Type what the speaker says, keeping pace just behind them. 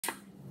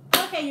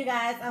Okay, you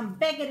guys, I'm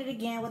back at it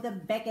again with the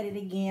back at it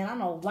again. I don't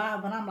know why,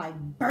 but I'm like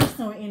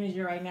bursting with energy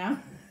right now.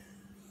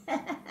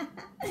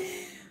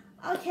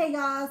 Okay,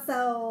 y'all,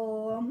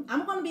 so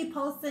I'm going to be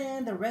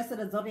posting the rest of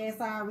the zodiac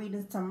sign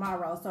readings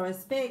tomorrow. So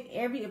expect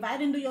if I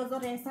didn't do your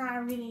zodiac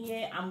sign reading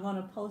yet, I'm going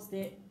to post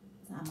it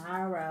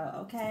tomorrow.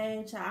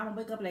 Okay, child, I'm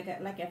going to wake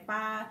up like at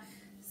 5,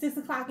 6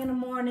 o'clock in the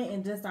morning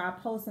and just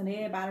start posting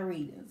everybody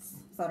readings.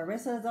 So the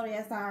rest of the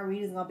zodiac sign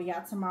readings is going to be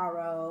out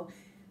tomorrow.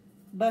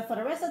 But for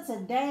the rest of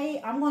today,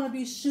 I'm going to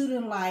be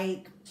shooting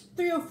like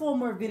 3 or 4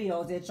 more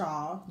videos at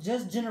y'all.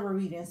 Just general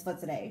readings for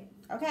today.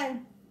 Okay?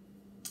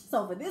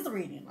 So for this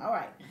reading, all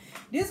right.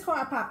 This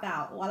card popped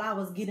out while I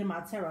was getting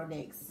my tarot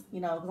decks. You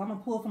know, because I'm going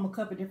to pull from a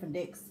couple different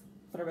decks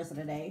for the rest of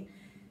the day.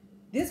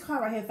 This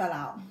card right here fell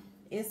out.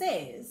 It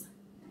says,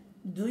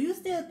 do you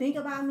still think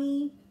about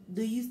me?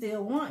 Do you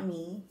still want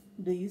me?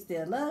 Do you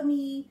still love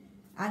me?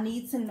 I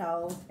need to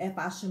know if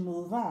I should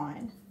move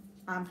on.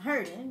 I'm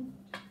hurting.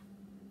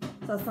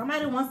 So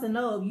somebody wants to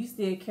know if you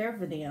still care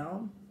for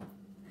them.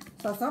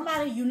 So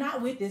somebody, you're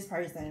not with this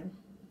person,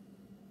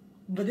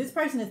 but this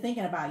person is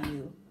thinking about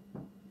you.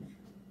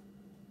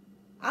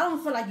 I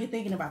don't feel like you're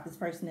thinking about this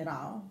person at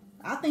all.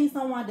 I think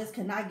someone just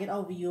cannot get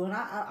over you. And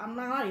I'm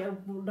not here.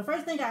 The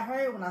first thing I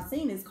heard when I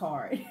seen this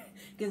card,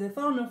 because it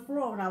fell on the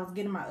floor when I was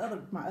getting my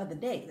other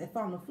deck. It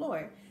fell on the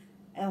floor.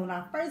 And when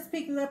I first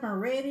picked it up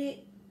and read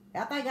it,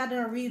 after I got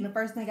done reading, the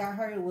first thing I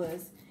heard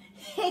was,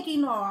 heck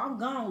no, I'm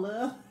gone,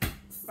 love.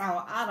 So,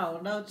 I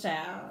don't know,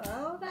 child. I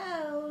don't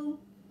know.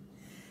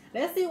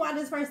 Let's see why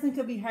this person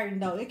could be hurting,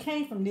 though. It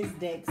came from this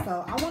deck.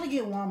 So, I want to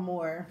get one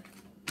more.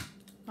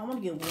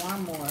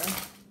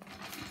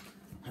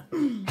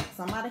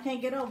 Somebody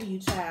can't get over you,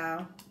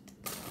 child.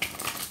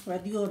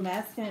 Whether you're a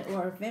masculine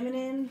or a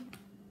feminine.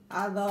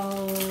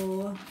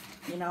 Although,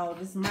 you know,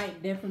 this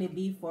might definitely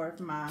be for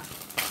my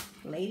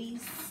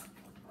ladies.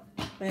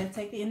 But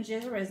take the energy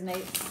as it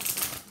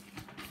resonates.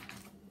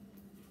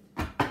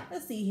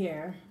 Let's see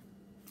here.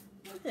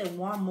 Let's get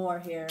one more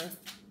here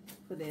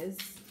for this.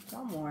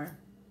 One more.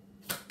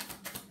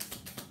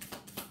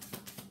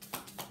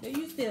 Do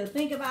you still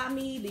think about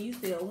me? Do you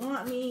still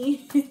want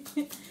me?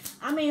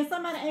 I mean, if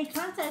somebody ain't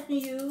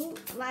contacting you,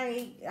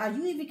 like, are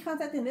you even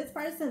contacting this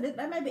person?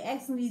 They may be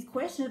asking these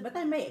questions, but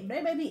they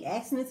may be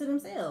asking it to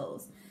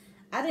themselves.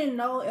 I didn't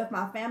know if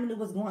my family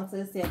was going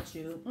to accept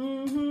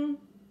you.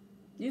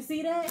 You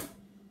see that?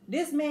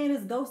 This man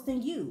is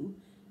ghosting you.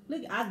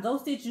 Look, I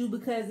ghosted you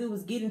because it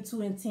was getting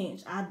too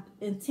intense.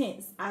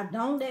 I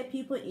don't let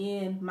people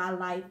in my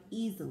life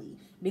easily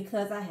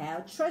because I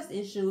have trust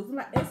issues. I'm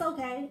like, it's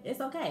okay.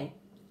 It's okay.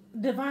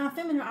 Divine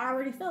Feminine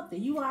already felt it.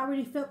 You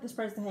already felt this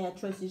person had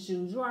trust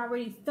issues. You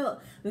already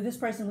felt that this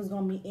person was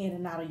going to be in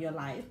and out of your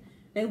life.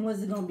 They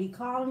wasn't going to be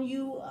calling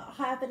you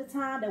half of the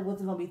time. They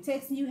wasn't going to be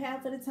texting you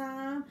half of the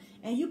time.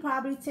 And you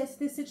probably tested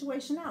this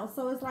situation out.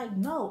 So it's like,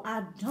 no,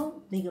 I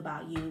don't think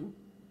about you.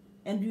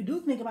 And if you do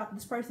think about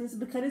this person, it's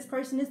because this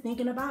person is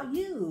thinking about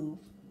you.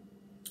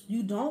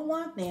 You don't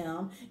want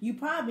them. You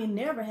probably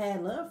never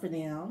had love for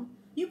them.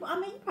 You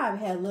probably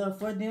had love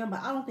for them,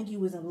 but I don't think you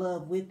was in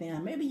love with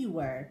them. Maybe you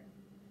were.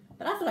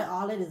 But I feel like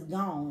all that is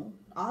gone.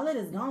 All that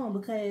is gone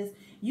because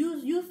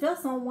you felt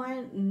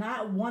someone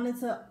not wanting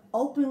to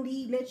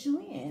openly let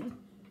you in.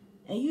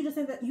 And you just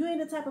think that you ain't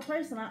the type of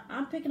person.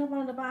 I'm picking up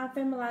on the Divine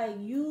Feminine, like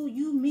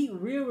you meet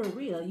real with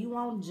real. You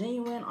want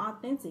genuine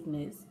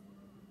authenticness.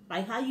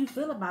 Like how you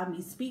feel about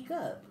me, speak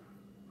up.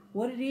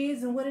 What it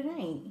is and what it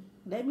ain't.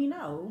 Let me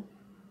know.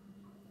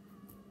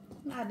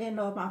 I didn't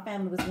know if my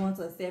family was going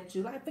to accept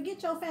you. Like,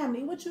 forget your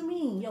family. What you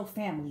mean, your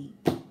family?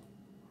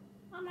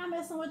 I'm not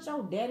messing with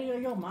your daddy or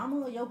your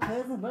mama or your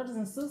cousins, brothers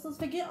and sisters.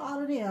 Forget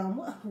all of them.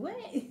 What?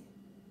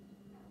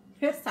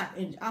 Let's talk.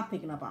 I'm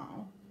picking up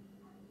on.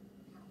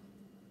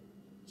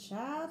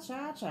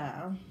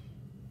 Child.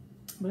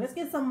 But let's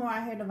get some more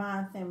out here,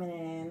 Divine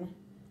Feminine.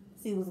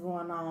 See what's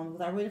going on.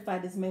 Because I really feel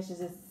like this message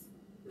is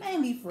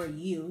mainly for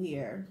you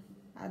here.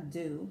 I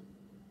do.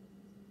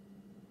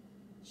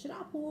 Should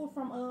I pull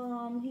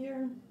from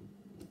here?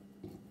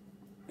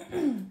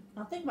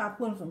 I'm thinking about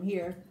pulling from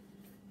here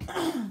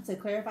to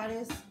clarify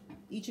this.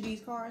 Each of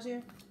these cards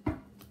here.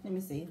 Let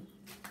me see.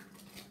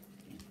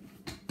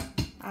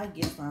 I'll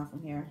get some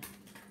from here.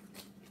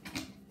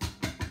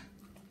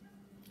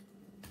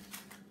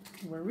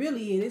 Well,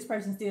 really, this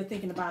person's still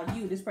thinking about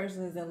you. This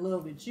person is in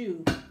love with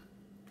you.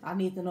 I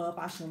need to know if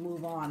I should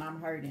move on. I'm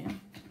hurting.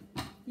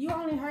 You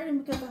only hurting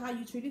because of how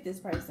you treated this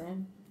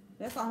person.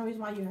 That's the only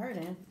reason why you're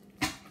hurting.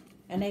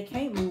 And they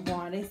can't move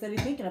on. They said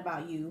they're thinking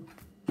about you.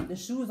 The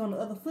shoe's on the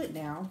other foot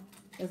now,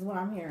 is what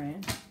I'm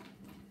hearing.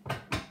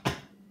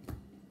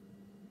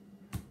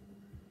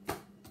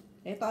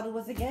 They thought it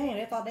was a game.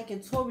 They thought they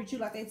could tour with you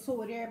like they tour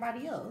with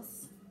everybody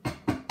else.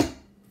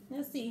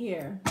 Let's see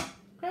here.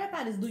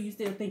 Clarify this. Do you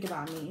still think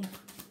about me?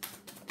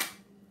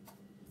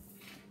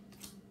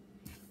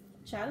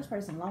 Child, this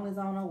person lonely as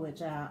I don't know what,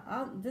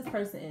 child. This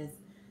person is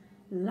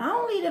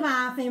lonely,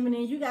 Divine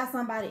Feminine. You got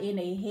somebody in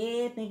their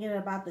head thinking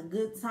about the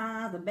good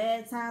times, the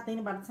bad times,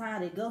 thinking about the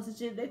time they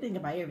ghosted you. They think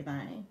about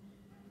everything.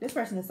 This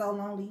person is so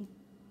lonely.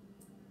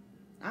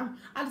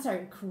 I just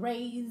heard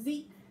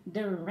crazy,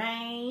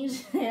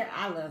 deranged.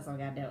 I love some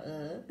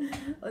goddamn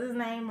what's his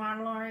name?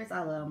 Martin Lawrence.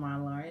 I love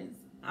Martin Lawrence.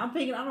 I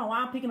don't know why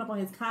I'm picking up on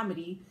his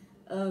comedy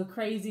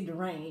crazy,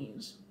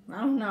 deranged.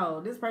 I don't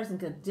know. This person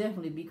could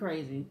definitely be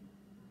crazy.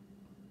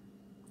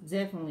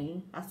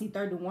 Definitely. I see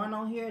 31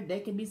 on here.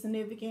 That could be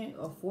significant,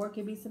 or 4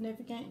 could be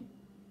significant.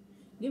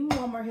 Give me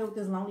one more here with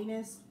this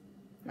loneliness.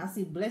 And I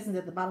see blessings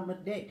at the bottom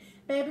of the deck.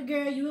 Baby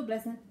girl, you a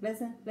blessing,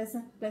 blessing,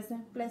 blessing,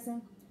 blessing,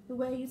 blessing. The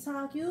way you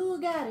talk, you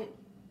got it.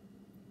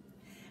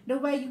 The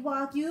way you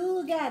walk,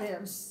 you got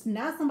it.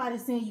 Now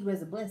somebody's seeing you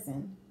as a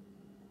blessing.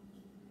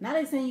 Now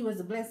they seeing you as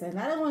a blessing.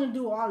 Now they want to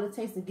do all it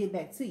takes to get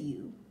back to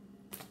you.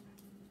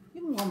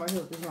 Give me one more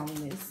here with this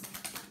loneliness.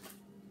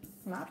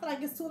 And I feel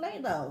like it's too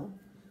late though.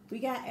 We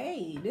got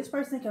A. This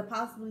person could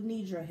possibly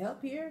need your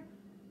help here.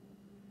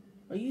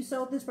 Or you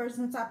showed this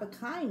person some type of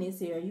kindness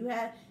here.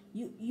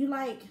 You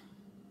like,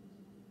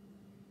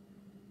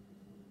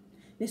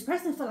 this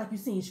person feel like you're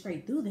seeing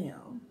straight through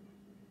them.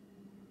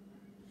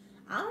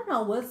 I don't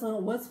know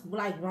what's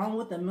like wrong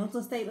with the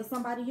mental state of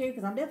somebody here,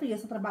 because I'm definitely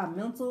getting something about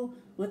mental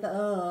with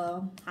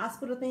the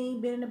hospital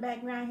thing being in the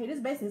background here. This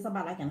is basically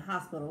somebody like in a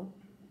hospital.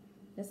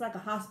 It's like a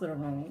hospital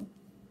room.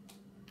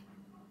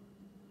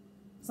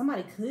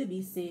 Somebody could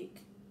be sick.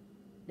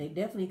 They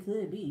definitely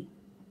could be.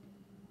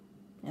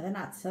 And they're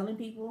not telling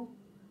people.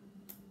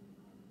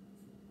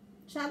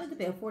 Child, look at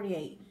that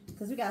 48.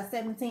 Because we got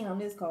 17 on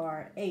this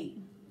card.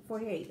 8.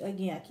 48.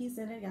 Again, I keep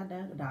saying it. Got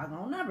that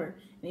doggone number.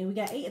 And then we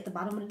got 8 at the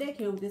bottom of the deck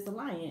here with this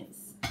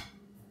alliance.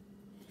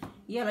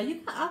 Yeah,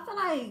 like I feel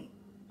like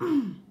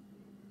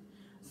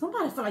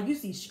somebody feel like you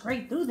see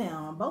straight through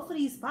them. Both of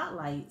these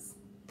spotlights.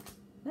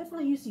 They feel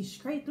like you see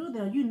straight through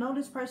them. You know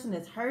this person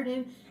is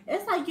hurting.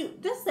 It's like you,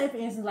 just say for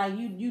instance, like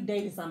you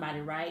dated somebody,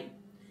 right?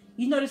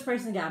 You know this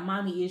person got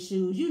mommy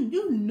issues.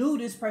 You knew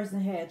this person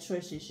had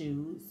trust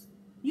issues.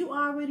 You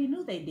already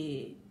knew they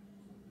did.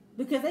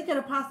 Because they could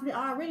have possibly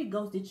already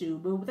ghosted you.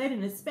 But what they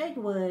didn't expect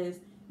was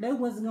they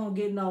wasn't going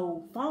to get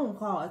no phone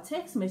call or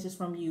text message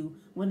from you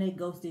when they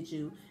ghosted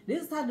you.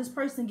 This is how this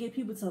person get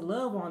people to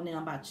love on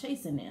them, by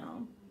chasing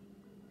them.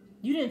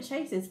 You didn't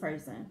chase this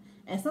person.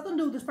 And something to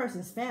do with this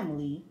person's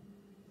family.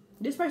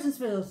 This person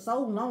feels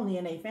so lonely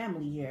in their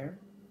family here.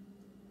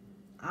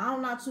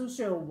 I'm not too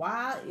sure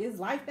why it's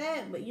like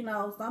that, but you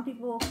know, some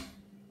people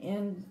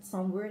in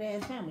some weird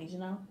ass families, you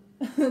know,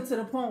 to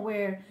the point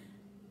where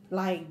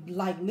like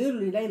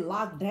literally they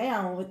locked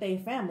down with their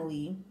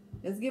family.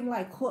 It's giving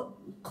like cook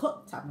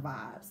type of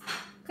vibes.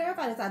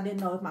 Clarify this, I didn't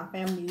know if my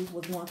family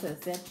was going to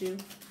accept you.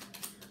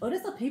 Oh,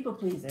 this is a people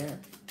pleaser.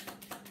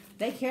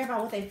 They care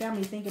about what their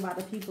family think about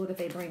the people that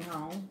they bring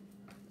home.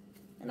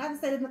 And not to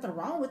say there's nothing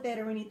wrong with that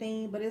or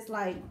anything, but it's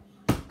like,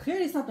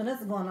 clearly something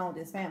else is going on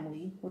with this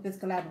family, with this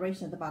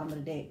collaboration at the bottom of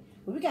the deck.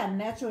 But we got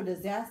natural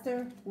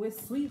disaster with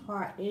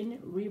sweetheart in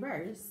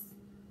reverse.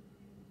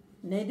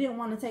 And they didn't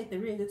want to take the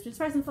risk. This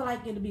person felt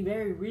like it'd be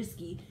very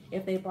risky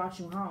if they brought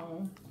you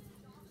home.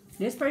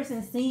 This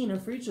person seen a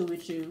future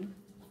with you.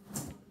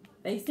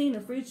 They seen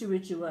a future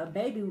with you. A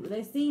baby,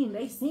 they seen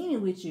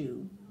it with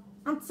you.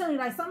 I'm telling you,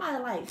 like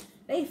somebody like,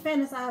 they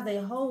fantasized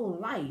their whole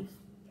life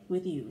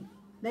with you.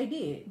 They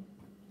did.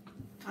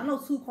 I know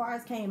 2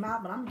 cards came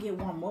out, but I'm gonna get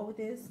one more with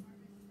this.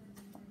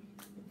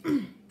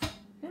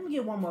 Let me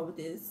get one more with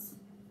this.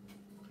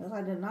 It's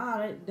like,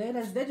 nah, they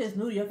just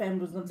knew your family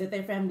was that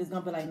their family was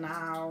gonna be like,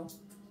 nah,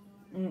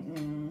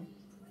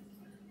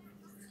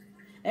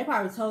 They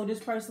probably told this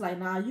person like,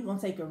 nah, you gonna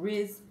take a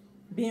risk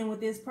being with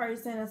this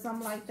person or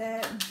something like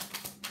that.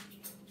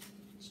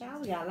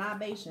 Child, we got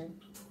libation,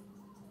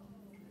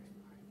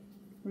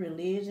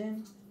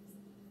 religion.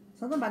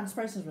 Something about this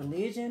person's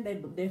religion,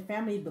 their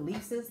family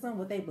belief system,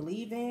 what they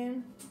believe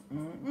in.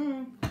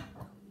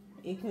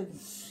 It could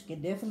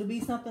definitely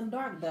be something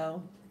dark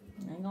though.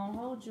 I ain't gonna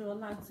hold you a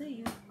lot to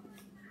you.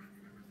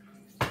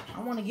 I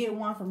want to get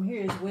one from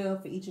here as well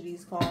for each of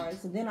these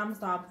cards. And then I'm gonna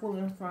start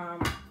pulling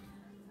from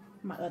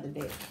my other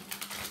deck.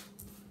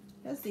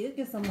 Let's see, let's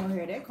get some more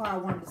here. That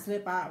card wanted to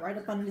slip out right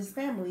up under this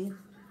family.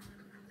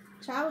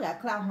 Child, we got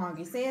clout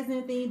hungry. Says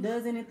anything,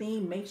 does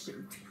anything, makes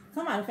sure.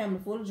 Somebody family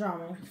full of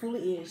drama, full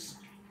of ish.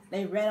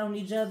 They rat on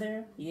each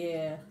other.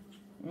 Yeah.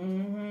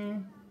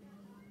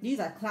 These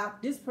are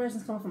clout. This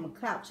person's coming from a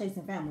clout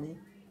chasing family.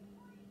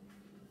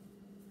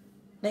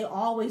 They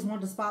always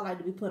want the spotlight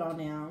to be put on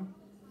them.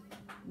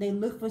 They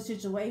look for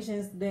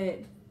situations that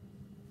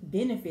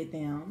benefit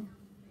them.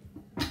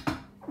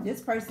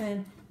 This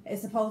person is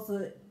supposed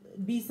to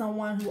be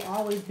someone who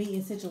always be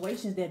in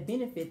situations that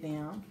benefit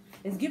them.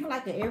 It's given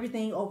like an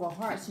everything over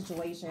heart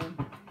situation.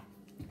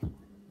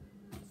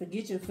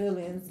 Forget your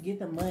feelings, get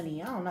the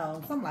money. I don't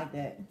know, something like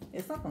that.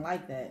 It's something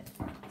like that.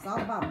 It's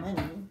all about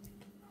money.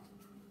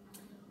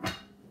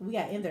 We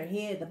got in their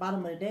head, the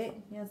bottom of the deck.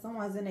 Yeah,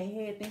 someone's in their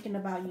head thinking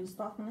about you,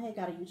 stalking the heck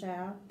out of you,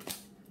 child.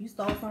 You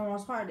stole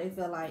someone's heart, they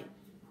feel like.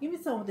 Give me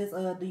some of this,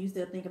 do you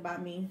still think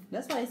about me?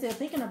 That's why they said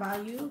thinking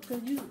about you,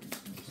 because you...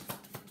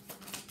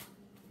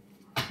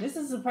 This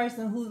is a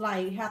person who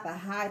like have to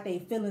hide their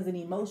feelings and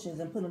emotions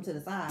and put them to the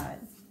side.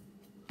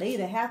 They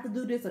either have to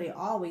do this or they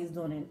always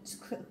doing it.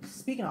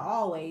 Speaking of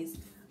always,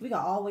 we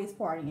got always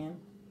partying.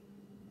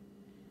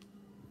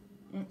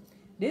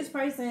 This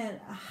person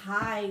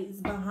hides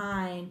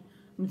behind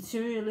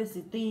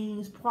materialistic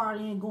things,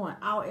 partying, going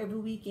out every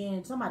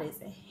weekend.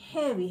 Somebody's a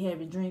heavy,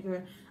 heavy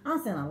drinker.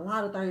 I'm seeing a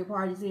lot of third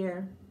parties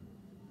here.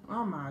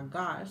 Oh my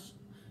gosh.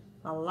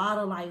 A lot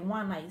of like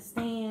one night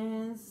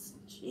stands.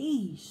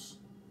 Jeez.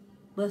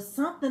 But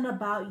something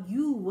about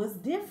you was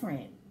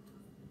different.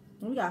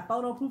 We got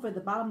photo proof at the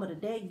bottom of the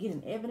deck,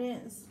 getting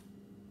evidence.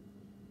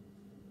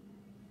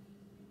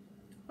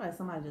 Like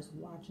somebody just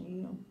watching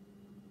you.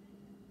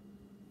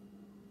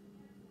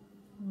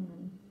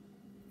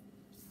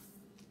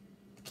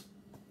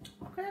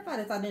 Okay, about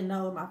this, I didn't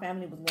know my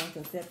family was going to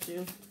accept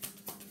you.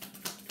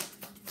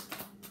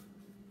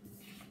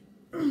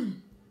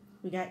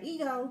 We got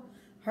ego.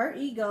 Her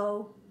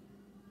ego.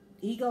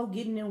 Ego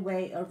getting in the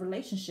way of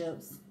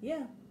relationships.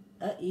 Yeah.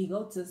 An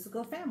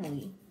egotistical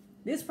family.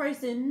 This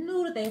person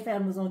knew that their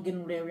family was going to get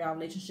in their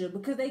relationship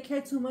because they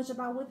care too much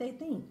about what they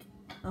think.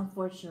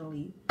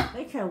 Unfortunately.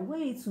 They care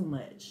way too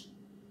much.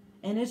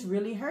 And it's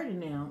really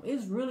hurting them.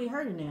 It's really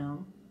hurting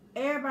them.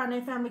 Everybody in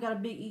their family got a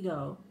big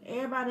ego.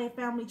 Everybody in their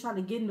family try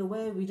to get in the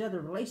way of each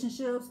other's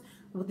relationships.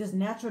 With this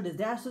natural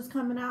disasters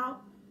coming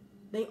out.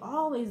 They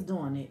always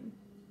doing it.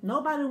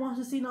 Nobody wants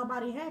to see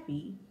nobody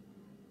happy.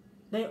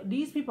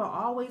 These people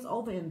are always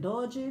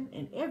overindulging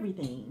in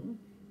everything.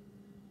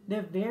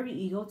 They're very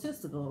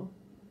egotistical.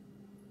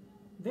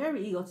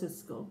 Very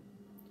egotistical.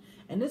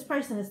 And this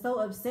person is so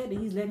upset that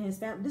he's letting his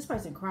family... This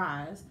person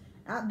cries.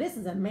 This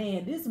is a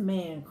man. This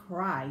man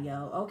cry,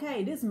 yo.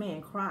 Okay? This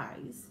man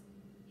cries.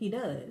 He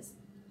does.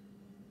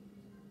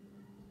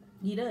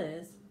 He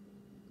does.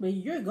 But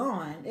you're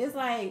gone. It's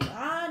like,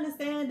 I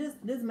understand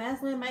this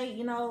masculine mate,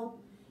 you know...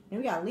 And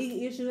we got legal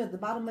issues at the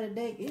bottom of the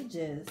deck. It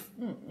just,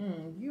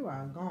 you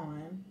are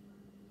gone.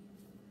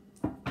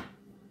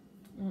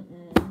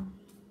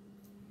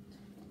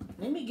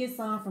 Let me get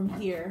some from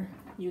here,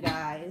 you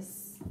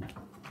guys.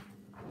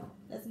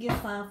 Let's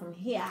get some from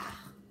here.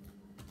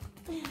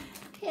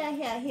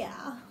 Here.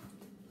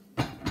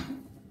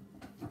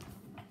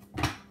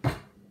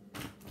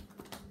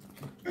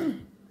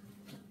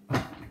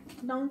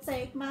 Don't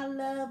take my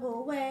love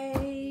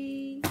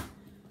away.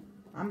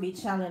 I'm be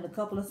channeling a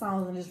couple of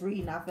songs in this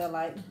reading. I feel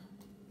like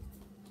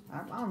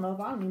I don't know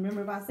if I don't even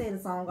remember if I said a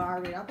song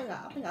already. I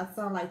think I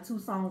sung like 2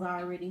 songs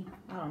already.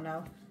 I don't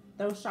know.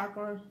 Throat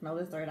chakra? No,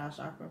 this third eye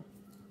chakra.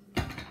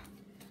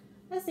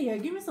 Let's see here.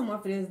 Give me some more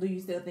for this. Do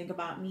you still think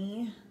about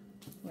me?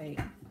 Wait.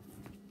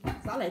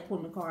 So I like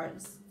pulling the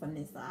cards from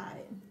this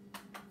side.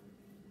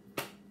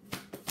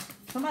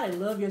 Somebody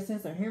love your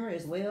sense of humor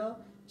as well.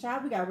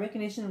 Child, we got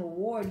recognition and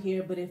reward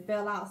here, but it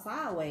fell out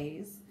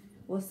sideways.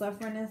 With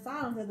suffering and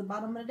silence at the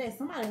bottom of the day.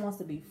 Somebody wants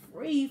to be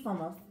free from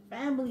a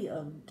family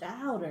of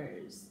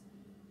doubters.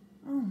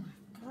 Oh my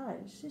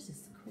gosh, this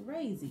is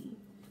crazy.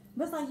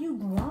 But it's like you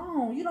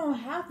grown. You don't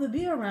have to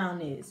be around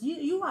this.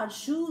 You are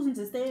choosing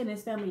to stay in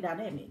this family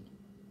dynamic.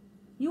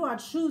 You are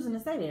choosing to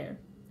stay there.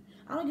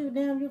 I don't give a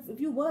damn if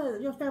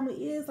your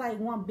family is like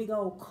one big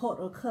old cult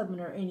or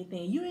covenant or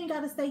anything. You ain't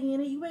got to stay in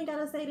it. You ain't got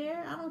to stay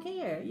there. I don't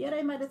care. Yeah,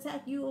 they might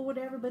attack you or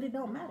whatever, but it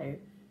don't matter.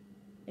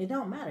 It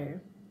don't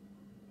matter.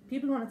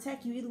 People gonna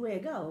attack you either way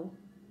it go.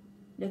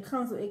 It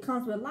comes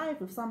with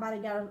life. If somebody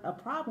got a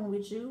problem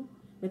with you,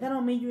 but that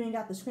don't mean you ain't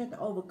got the strength to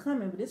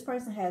overcome it. But this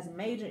person has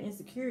major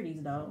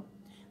insecurities though.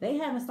 They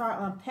haven't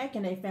started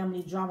unpacking their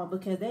family drama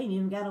because they ain't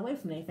even got away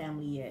from their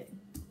family yet.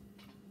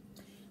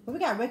 But we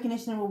got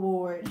recognition and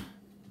reward.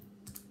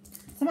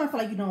 Somebody feel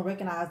like you don't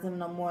recognize them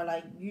no more.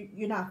 Like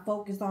you're not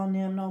focused on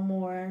them no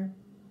more.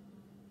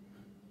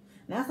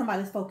 Now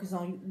somebody's focused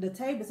on you. The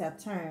tables have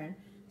turned.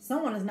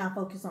 Someone is not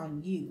focused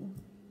on you.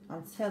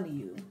 I'm telling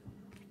you.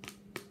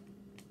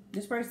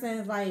 This person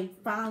is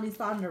like finally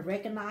starting to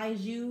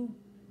recognize you.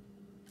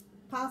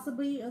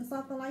 Possibly or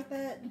something like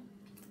that.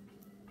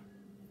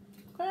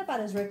 What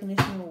about this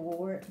recognition and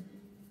reward?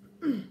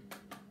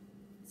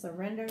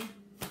 Surrender.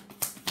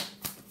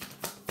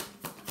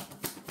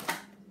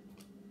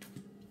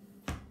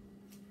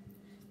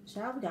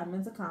 Child, we got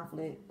mental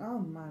conflict. Oh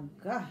my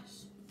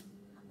gosh.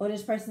 Or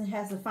this person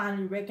has to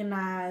finally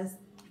recognize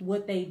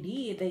what they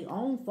did, their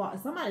own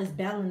fault. Somebody's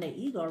battling their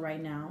ego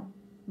right now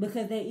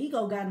because their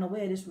ego got in the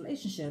way of this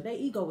relationship. Their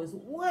ego is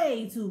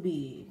way too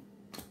big.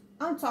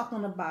 I'm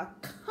talking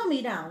about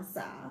me down,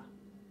 sir.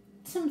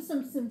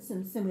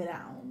 Simmer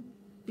down.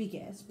 Big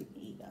ass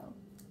freaking ego.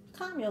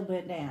 Calm your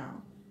butt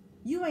down.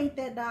 You ain't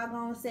that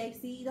doggone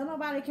sexy. Don't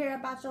nobody care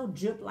about your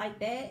drip like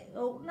that.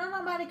 Oh, don't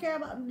nobody care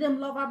about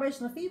them low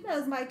vibrational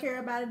females. Might care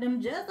about it.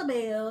 Them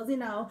Jezebels, you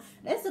know.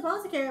 They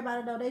supposed to care about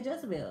it though. They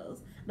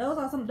Jezebels.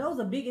 Those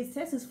are biggest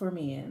tests for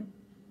men.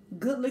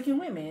 Good looking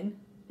women.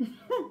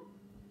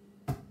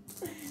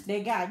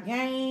 They got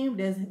game.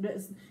 There's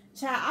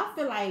child. I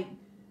feel like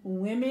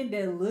women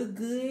that look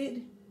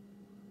good,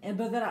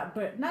 but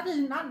not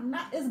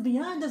it's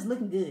beyond just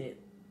looking good.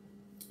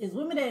 It's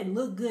women that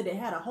look good, that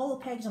had a whole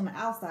package on the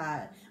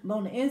outside, but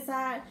on the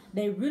inside,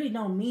 they really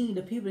don't mean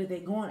the people that they're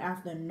going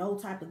after no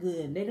type of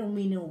good. They don't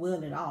mean them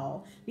well at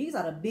all. These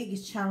are the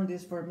biggest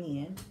challenges for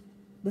men.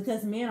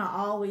 Because men are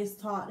always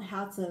taught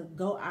how to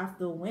go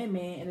after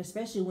women, and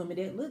especially women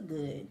that look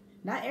good.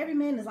 Not every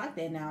man is like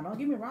that now, don't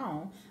get me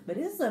wrong. But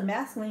this is a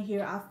masculine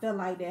here, I feel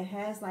like, that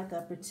has like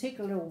a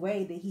particular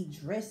way that he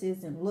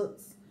dresses and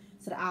looks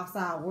to the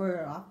outside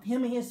world.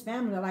 Him and his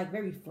family are like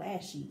very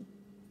flashy.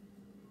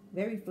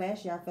 Very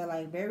flashy, I feel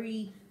like.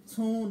 Very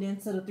tuned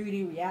into the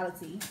 3D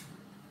reality.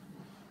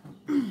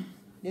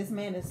 This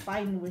man is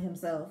fighting with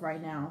himself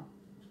right now.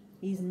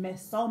 He's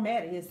so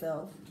mad at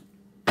himself.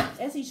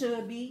 As he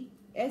should be.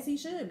 As he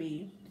should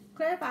be.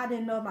 Clarify, I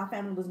didn't know if my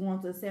family was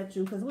going to accept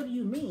you. Because what do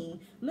you mean?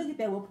 Look at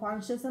that with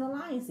partnerships and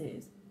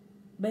alliances.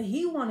 But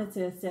he wanted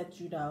to accept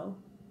you, though.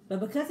 But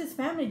because his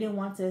family didn't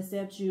want to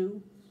accept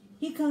you,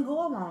 he couldn't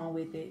go along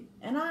with it.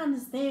 And I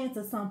understand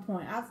to some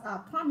point. I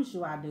promise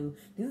you I do.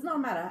 Because it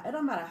don't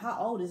matter how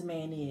old this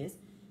man is.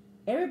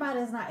 Everybody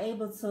is not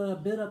able to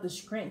build up the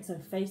strength to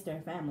face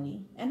their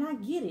family. And I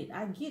get it.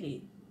 I get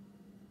it.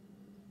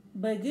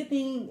 But good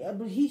thing,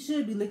 he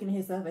should be looking at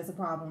himself as a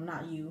problem,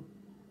 not you.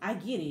 I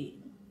get it.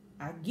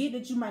 I get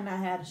that you might not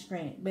have the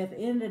strength. But at the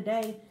end of the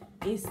day,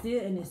 it's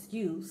still an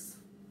excuse.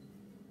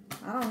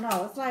 I don't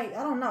know. It's like,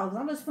 I don't know. Because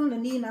I'm just feeling the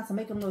need not to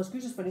make them no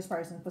excuses for this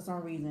person for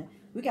some reason.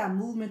 We got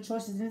movement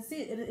choices. And at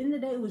the end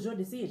of the day, it was your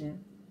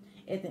decision.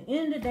 At the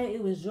end of the day,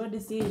 it was your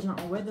decision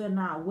on whether or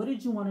not, what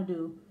did you want to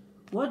do?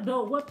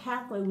 What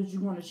pathway would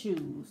you want to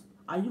choose?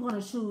 Are you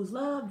going to choose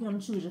love? You going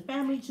to choose your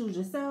family? Choose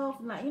yourself?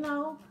 Like, you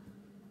know.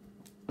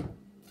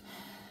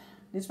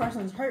 This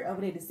person is hurt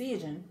over their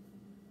decision.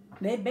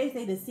 They base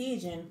their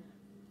decision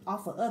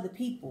off of other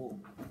people.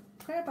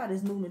 Clarify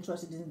this movement,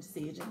 choices, and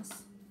decisions.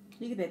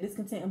 Look at that,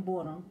 discontent and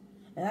boredom.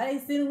 And how they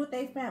sitting with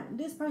their family.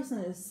 This person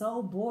is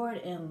so bored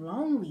and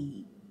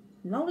lonely.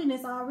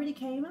 Loneliness already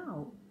came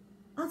out.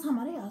 I'm talking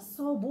about they are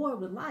so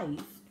bored with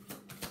life.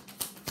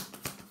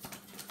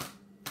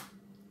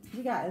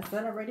 We got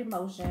accelerated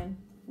motion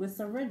with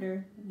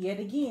surrender. Yet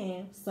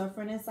again,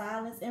 suffering in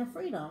silence and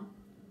freedom.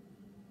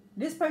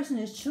 This person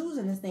is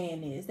choosing to stay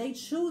in this. They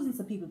choosing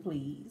to people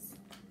please.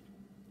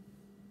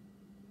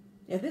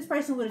 If this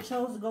person would have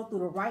chosen to go through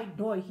the right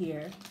door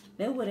here,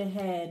 they would have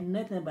had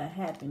nothing but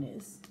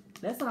happiness.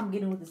 That's what I'm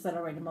getting with the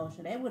accelerated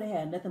motion. They would have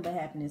had nothing but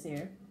happiness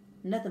here.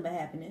 Nothing but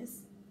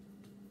happiness.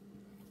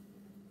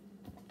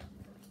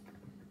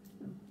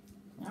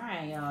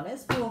 Alright, y'all.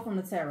 Let's pull from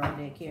the tarot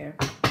deck here.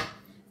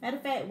 Matter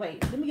of fact,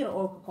 wait. Let me get an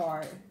oracle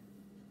card.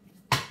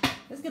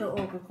 Let's get an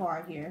oracle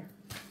card here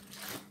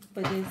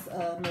for this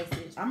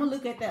message. I'm gonna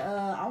look at the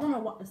I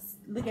want to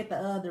look at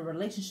the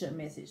relationship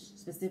message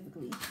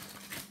specifically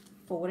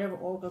for whatever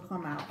oracle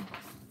come out.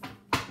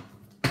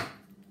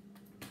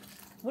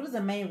 What is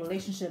the main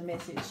relationship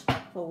message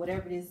for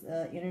whatever this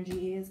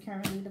energy is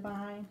currently,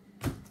 divine?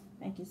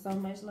 Thank you so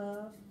much,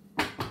 love.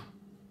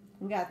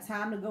 We got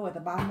time to go at the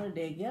bottom of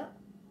the deck. Yep.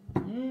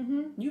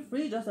 You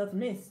freed yourself from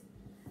this.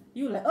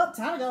 You were like, oh,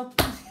 time to go.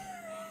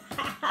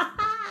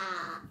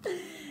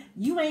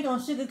 You ain't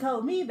gonna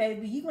sugarcoat me,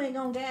 baby. You ain't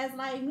gonna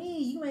gaslight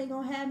me. You ain't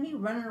gonna have me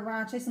running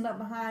around chasing up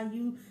behind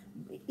you,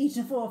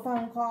 itching for a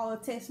phone call or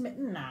text me.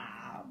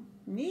 Nah,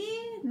 me,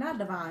 not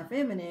divine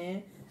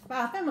feminine.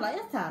 Divine feminine, like,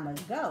 it's time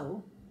to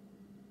go.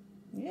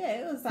 Yeah,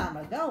 it was time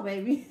to go,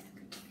 baby.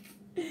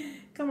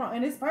 Come on,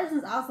 and this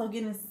person's also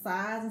getting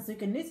signs and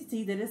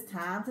synchronicity that it's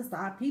time to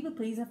stop people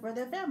pleasing for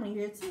their family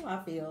here too,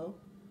 I feel.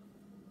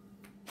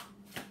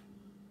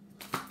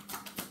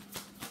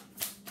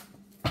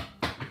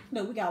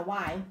 Look, we got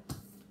Y.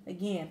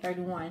 Again,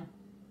 31.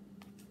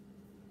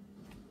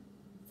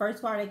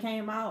 First card that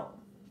came out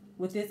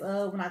with this,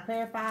 when I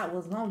clarified,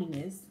 was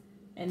loneliness.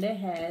 And that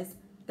has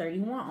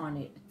 31 on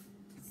it.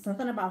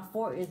 Something about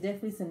 4 is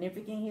definitely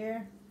significant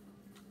here.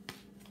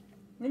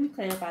 Let me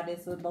clarify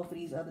this with both of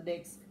these other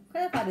decks.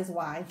 Clarify this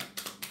Y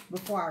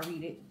before I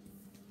read it.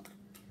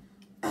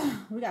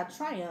 We got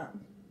triumph,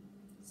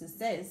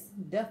 success,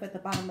 death at the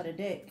bottom of the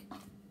deck.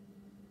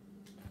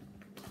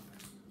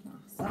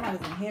 Somebody's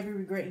in heavy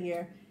regret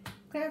here.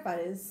 Clarify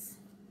this.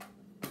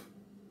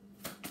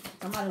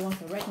 Somebody wants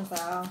to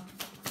reconcile,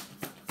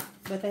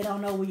 but they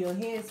don't know where your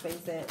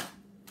headspace at.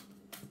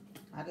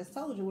 I just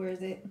told you where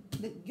is it.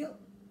 The guilt.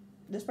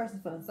 This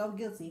person's feeling so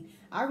guilty.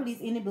 I release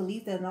any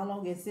belief that no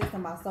longer exists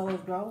in my soul's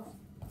growth.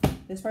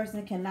 This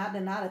person cannot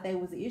deny that there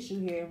was an issue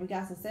here. We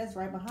got success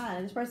right behind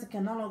it. This person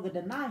can no longer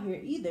deny here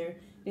either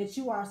that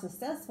you are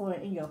successful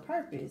in your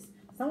purpose.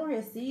 Someone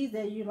here sees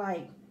that you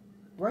like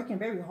working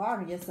very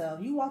hard on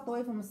yourself. You walked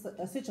away from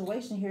a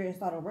situation here and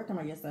started working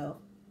on yourself.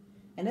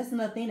 And that's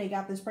another thing that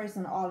got this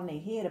person all in their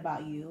head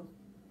about you.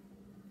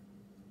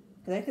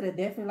 Because they could have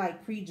definitely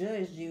like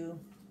prejudged you.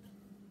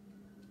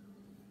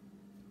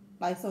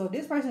 Like, so if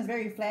this person is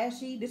very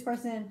flashy, this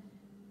person,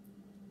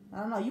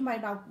 I don't know,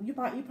 you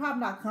probably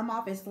not come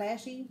off as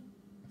flashy.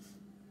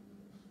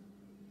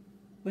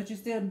 But you're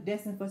still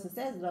destined for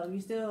success though.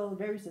 You're still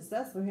very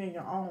successful here in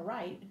your own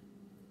right.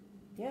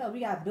 Yeah, we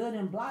got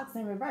building blocks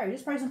in reverse.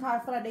 This person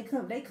probably feel like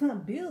they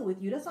couldn't build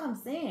with you. That's what I'm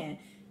saying.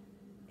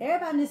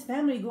 Everybody in this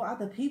family go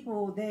after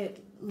people that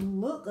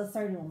look a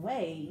certain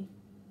way.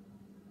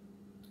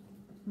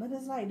 But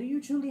it's like, do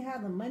you truly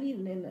have the money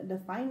and the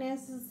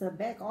finances to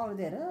back all of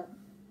that up?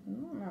 I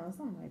don't know,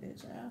 something like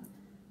that, child.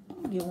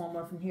 Let me get one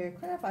more from here.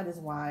 Clarify this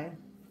why.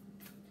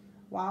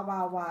 Why?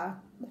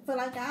 I feel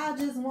like I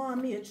just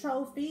want me a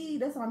trophy.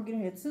 That's what I'm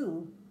getting here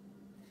too.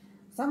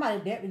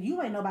 Somebody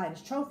you ain't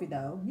nobody's trophy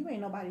though. You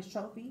ain't nobody's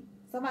trophy.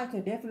 Somebody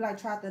could definitely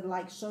like try to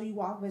like show you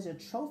off as a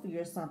trophy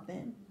or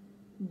something.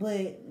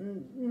 But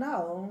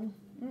no.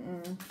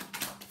 Mm-mm.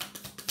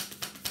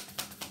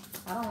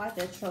 I don't like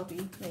that trophy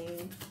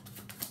thing.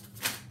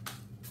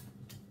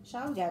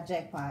 Child, we got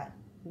jackpot.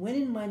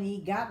 Winning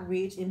money, got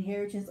rich,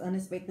 inheritance,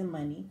 unexpected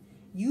money.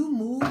 You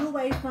moved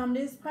away from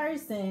this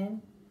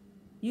person.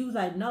 You was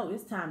like, no,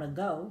 it's time to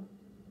go.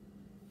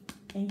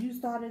 And you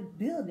started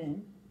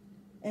building.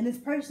 And this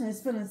person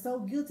is feeling so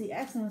guilty,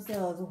 asking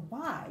themselves,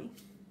 why?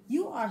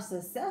 You are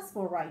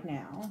successful right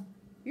now.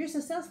 You're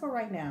successful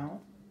right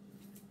now.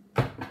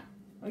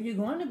 Or you're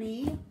going to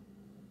be.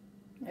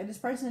 And this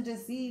person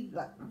just see,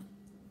 like,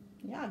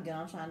 y'all get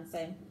what I'm trying to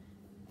say.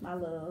 My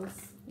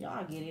loves.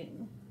 Y'all get it.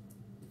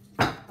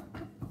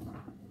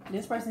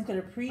 This person could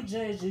have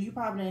prejudged you. You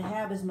probably didn't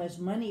have as much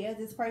money as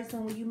this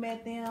person when you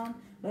met them.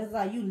 But it's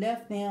like you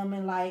left them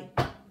and like,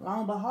 lo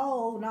and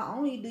behold, not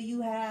only do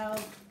you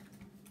have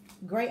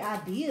great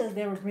ideas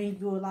that will bring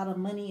you a lot of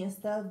money and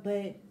stuff,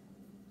 but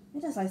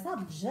it's just like,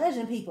 stop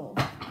judging people.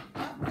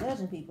 Stop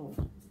judging people.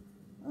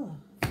 Ugh.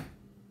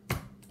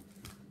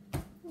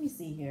 Let me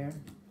see here.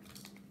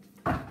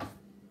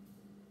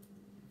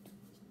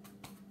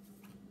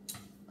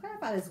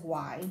 Clarify this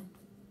why.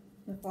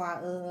 Before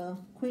I,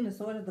 Queen of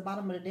Swords at the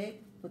bottom of the deck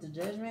with the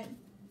Judgment.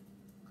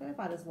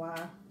 Clarify this why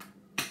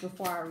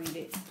before I read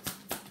it.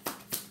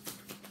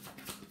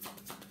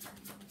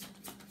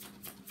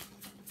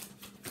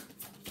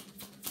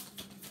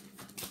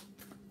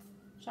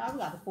 Child, we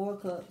got the Four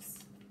of Cups.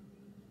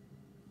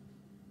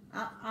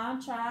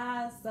 I'm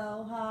trying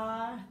so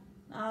hard.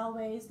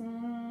 Always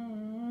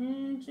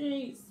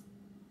treats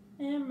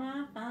in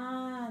my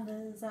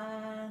father's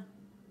eye.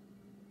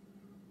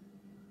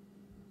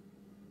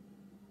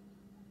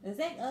 Is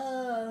that,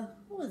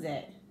 who was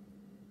that?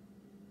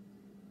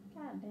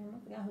 God damn, I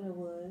forgot who that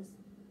was.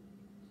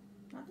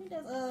 I think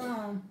that's,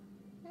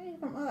 hey,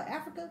 from,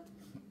 Africa.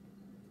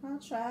 I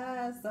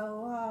tried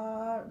so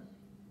hard.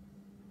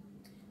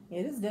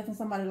 Yeah, this is definitely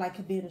somebody like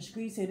could be in the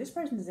streets here. This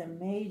person is in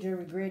major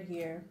regret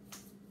here.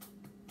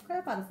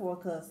 Crap out of Four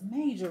Cups.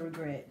 Major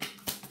regret.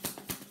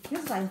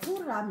 It's like, who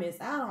did I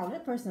miss out on?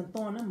 That person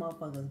throwing them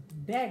motherfuckers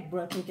back,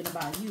 bro, thinking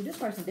about you. This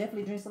person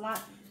definitely drinks a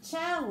lot.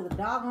 Child with a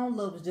doggone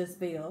love just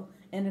fell.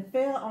 And it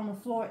fell on the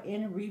floor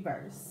in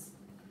reverse.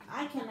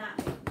 I cannot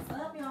make this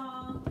up,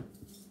 y'all.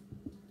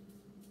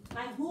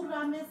 Like, who did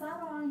I miss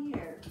out on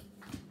here?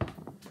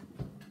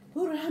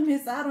 Who did I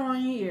miss out on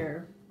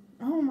here?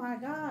 Oh my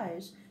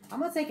gosh. I'm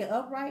going to take it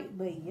upright,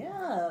 but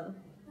yeah.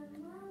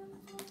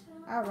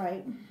 All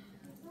right.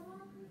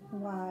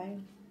 Why?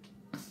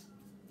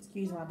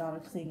 Excuse my daughter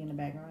singing in the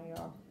background,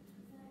 y'all.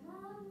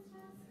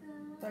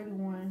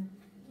 31.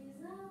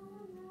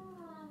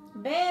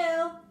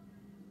 Belle.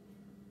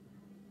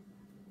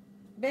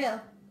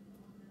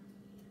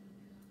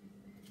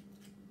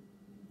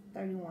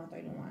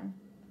 31.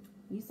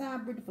 You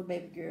sound beautiful,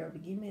 baby girl,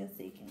 but give me a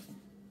second.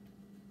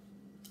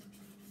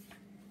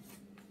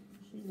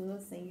 She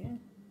loves singing.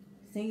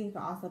 Singing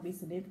can also be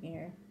significant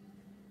here.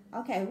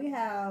 Okay, we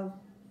have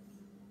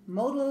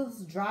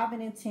motives,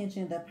 driving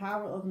intention, the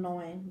power of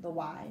knowing the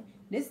why.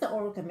 This is the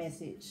oracle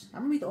message.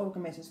 I'm going to read the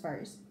oracle message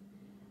first.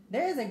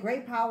 There is a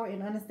great power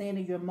in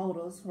understanding your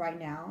motives right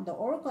now. The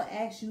oracle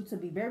asks you to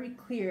be very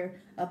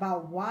clear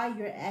about why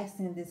you're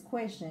asking this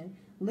question,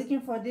 looking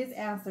for this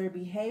answer,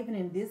 behaving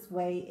in this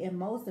way, and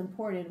most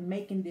important,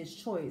 making this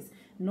choice.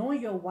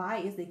 Knowing your why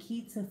is the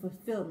key to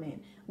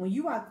fulfillment. When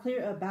you are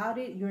clear about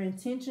it, your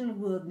intention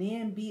will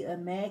then be a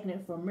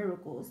magnet for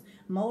miracles.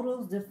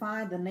 Motives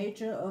define the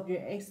nature of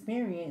your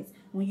experience.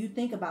 When you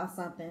think about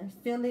something,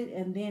 feel it,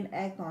 and then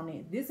act on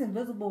it. This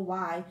invisible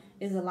why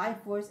is a life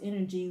force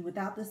energy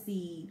without the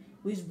seed,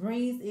 which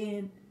brings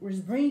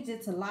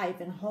it to life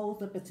and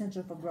holds the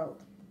potential for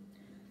growth.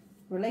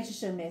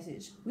 Relationship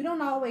message. We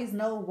don't always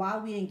know why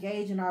we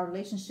engage in our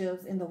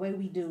relationships in the way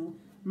we do,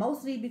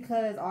 mostly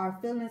because our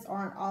feelings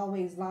aren't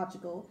always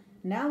logical.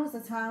 Now is the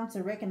time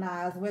to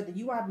recognize whether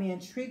you are being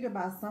triggered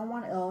by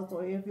someone else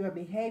or if your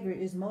behavior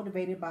is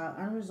motivated by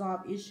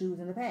unresolved issues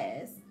in the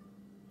past.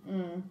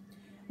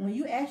 When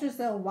you ask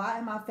yourself, why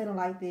am I feeling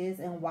like this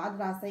and why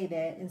did I say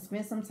that, and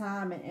spend some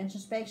time in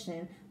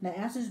introspection, the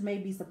answers may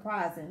be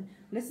surprising.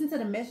 Listen to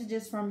the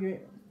messages from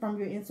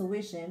your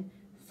intuition,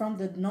 from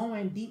the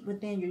knowing deep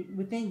within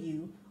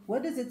you.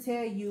 What does it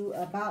tell you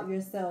about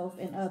yourself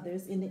and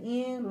others? In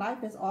the end,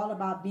 life is all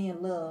about being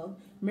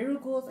loved.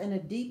 Miracles and a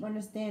deep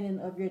understanding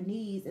of your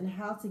needs and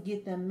how to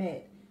get them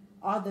met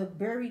are the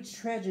buried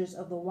treasures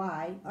of the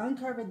why.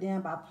 Uncover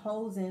them by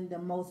posing the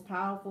most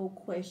powerful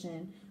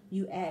question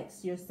you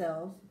ask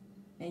yourself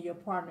and your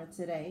partner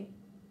today?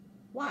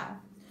 Why?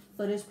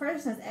 So this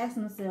person is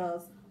asking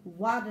themselves,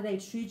 why do they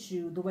treat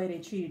you the way they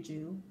treated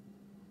you?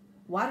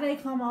 Why do they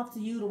come off to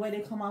you the way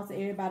they come off to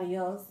everybody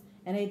else?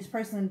 And this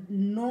person,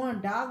 knowing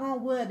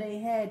doggone well they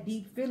had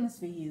deep feelings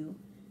for you,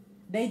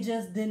 they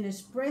just didn't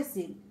express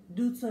it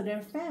due to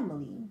their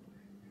family.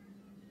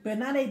 But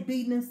now they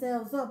beating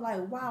themselves up like,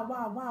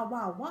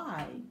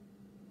 why?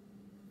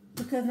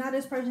 Because now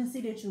this person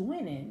see that you're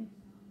winning.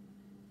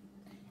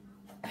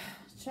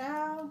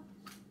 Child,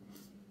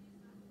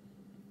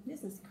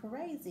 this is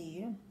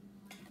crazy.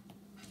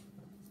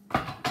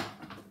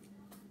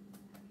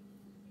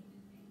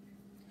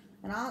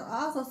 And I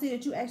also see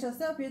that you ask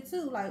yourself here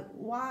too, like,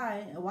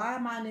 why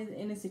am I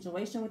in this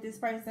situation with this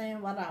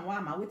person? Why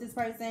am I with this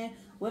person?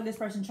 What is this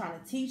person trying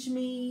to teach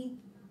me?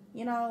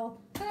 You know,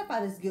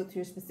 clarify this guilt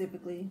here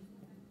specifically.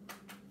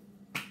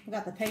 We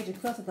got the Page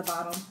of Cups at the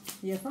bottom.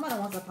 Yeah, somebody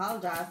wants to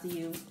apologize to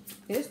you.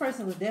 Yeah, this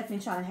person was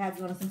definitely trying to have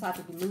you under some type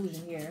of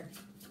illusion here.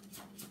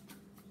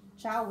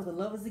 Child with the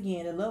Lovers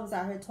again. The Lovers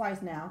out here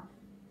twice now.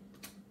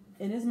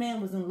 And this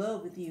man was in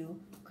love with you.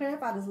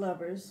 Clarify this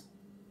Lovers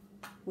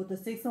with the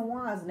Six of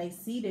Wands, and they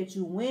see that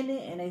you winning,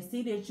 and they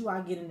see that you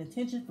are getting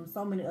attention from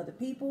so many other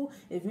people.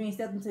 If you ain't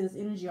stepped into this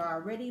energy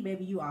already,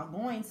 baby, you are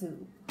going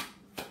to.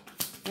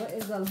 What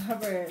is the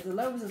Lovers? The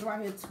Lovers is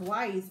right here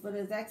twice for the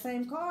exact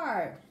same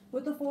card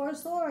with the Four of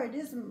Swords.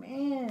 This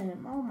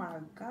man, oh my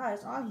gosh,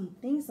 all he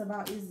thinks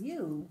about is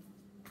you.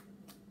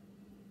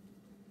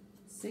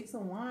 Six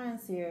of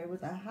Wands here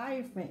with a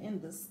Hierophant in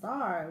the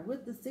Star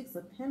with the Six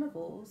of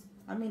Pentacles.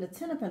 I mean the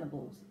Ten of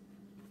Pentacles.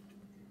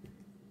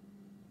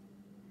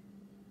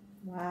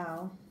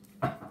 Wow.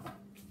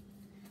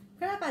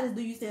 Clarify this.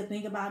 Do you still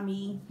think about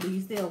me? Do you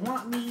still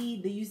want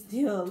me? Do you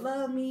still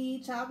love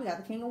me? Child, we got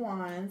the King of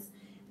Wands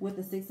with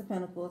the Six of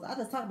Pentacles. I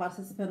just talked about the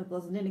Six of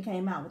Pentacles and then it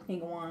came out with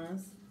King of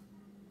Wands.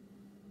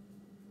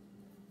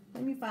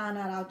 Let me find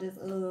out. I'll just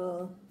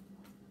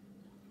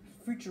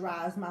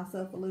futurize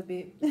myself a little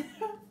bit.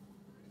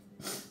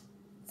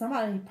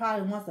 Somebody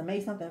probably wants to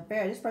make something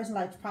fair. This person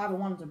like probably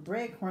wanted to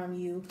breadcrumb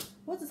you.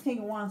 What's this King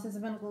of Wands, Six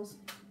of Pentacles?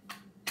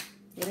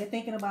 Yeah, they're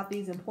thinking about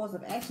these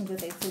impulsive actions that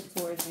they took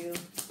towards you.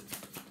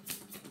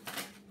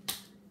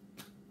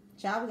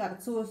 Child, we got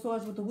the Two of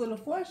Swords with the Wheel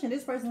of Fortune.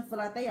 This person feel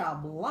like they are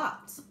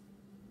blocked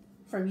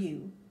from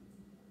you.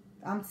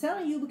 I'm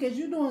telling you, because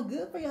you're doing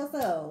good for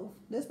yourself.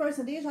 This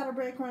person did try to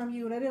breadcrumb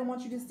you and they didn't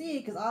want you to see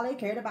it because all they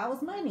cared about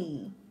was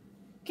money.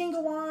 King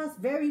of Wands,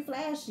 very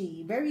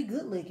flashy, very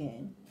good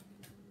looking.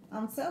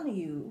 I'm telling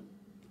you.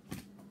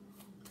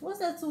 What's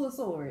that Two of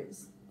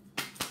Swords?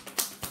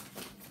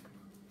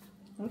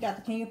 We got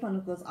the King of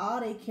Pentacles. All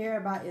they care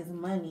about is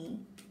money.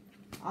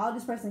 All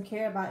this person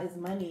care about is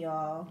money,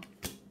 y'all.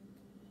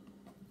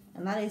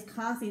 And now they're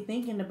constantly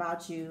thinking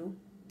about you.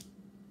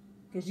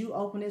 Because you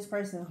open this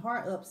person's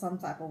heart up some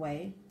type of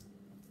way.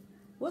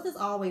 What's this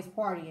always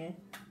partying?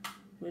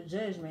 With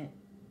Judgment.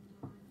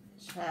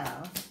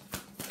 Child.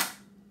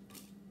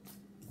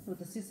 With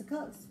the Six of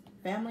Cups.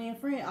 Family and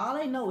friend. All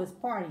they know is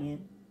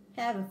partying.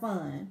 Having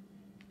fun.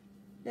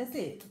 That's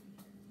it.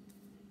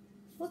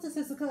 What's the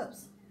Six of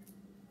Cups?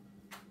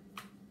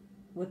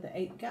 With the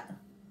Eight,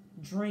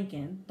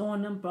 drinking,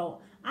 throwing them, bro.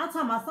 I'm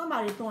talking about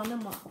somebody throwing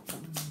them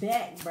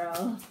back,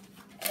 bro.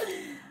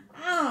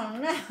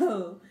 I don't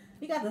know.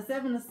 You got the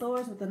Seven of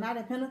Swords with the Knight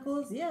of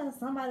Pentacles. Yeah,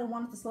 somebody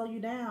wanted to slow you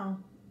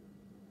down.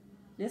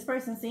 This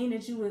person seen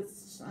that you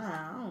was,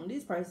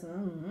 this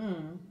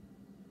person,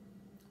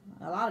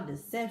 a lot of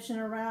deception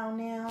around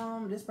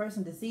them. This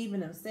person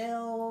deceiving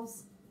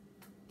themselves.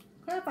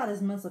 Clarify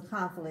this mental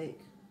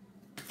conflict.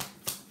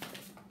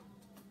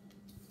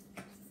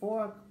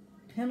 Four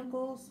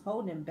Pentacles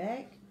holding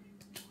back.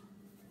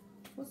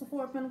 What's the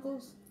Four of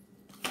Pentacles?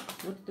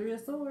 With the Three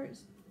of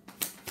Swords.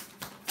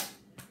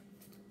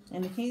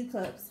 And the King of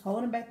Cups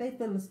holding back their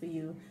feelings for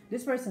you.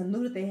 This person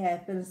knew that they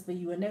had feelings for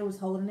you and they was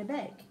holding it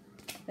back.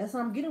 That's what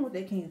I'm getting with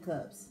that King of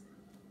Cups.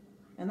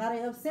 And now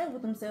they upset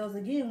with themselves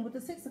again with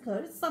the Six of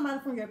Cups. This is somebody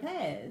from your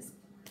past.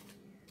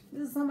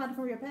 This is somebody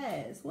from your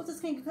past. What's this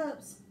King of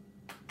Cups?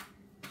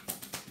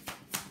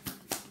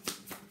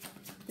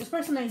 This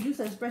person ain't used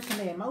to expressing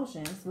their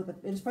emotions.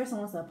 This person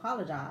wants to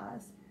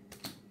apologize.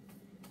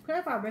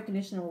 Clarify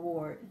recognition and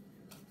reward.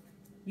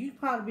 You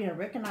probably being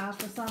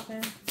recognized for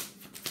something.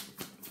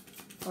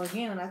 Or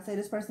again, like I say,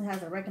 this person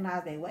hasn't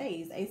recognized their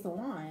ways. Ace of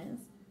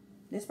Wands.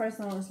 This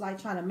person is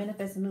like trying to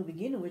manifest a new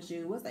beginning with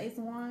you. What's the Ace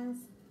of Wands?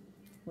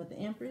 With the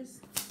Empress.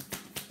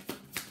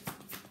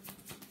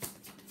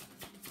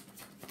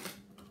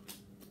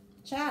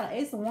 Child, the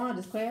Ace of Wands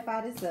just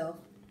clarified itself.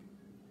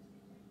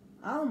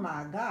 Oh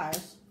my gosh.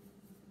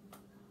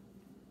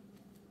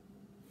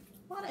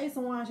 Why the Ace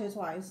of Wands here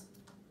twice?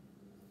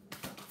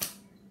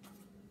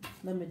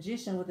 The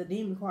Magician with the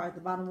Demon card at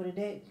the bottom of the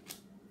deck.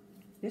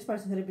 This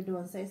person could have been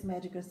doing sex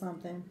magic or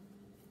something.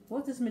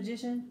 What's this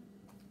Magician?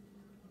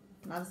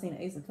 I've seen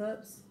the Ace of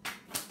Cups.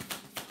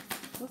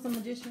 What's the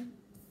Magician?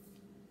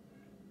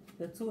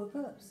 The Two of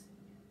Cups.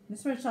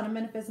 This person's trying to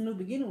manifest a new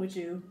beginning with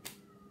you.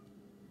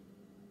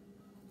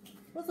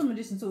 What's the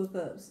Magician Two of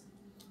Cups?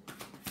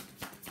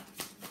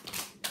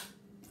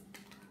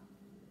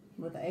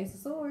 With the Ace of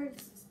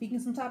Swords, speaking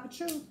some type of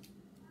truth.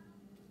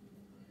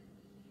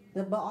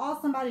 But all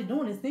somebody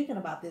doing is thinking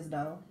about this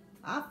though.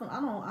 I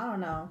don't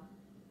know.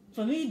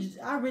 For me,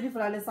 I really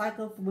feel like this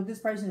cycle with this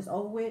person is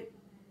over with.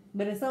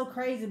 But it's so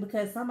crazy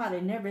because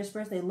somebody never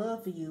expressed their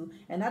love for you,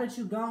 and now that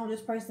you gone with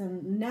this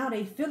person, now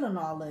they feeling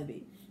all of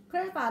it.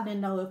 Clarify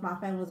didn't know if my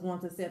family was going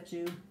to accept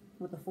you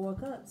with the Four of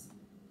Cups.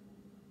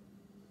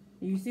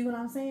 You see what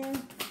I'm saying?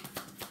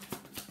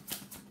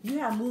 You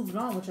have moved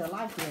on with your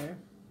life here.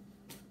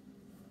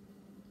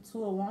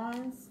 Two of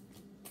Wands.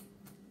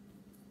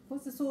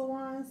 What's the Two of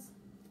Wands?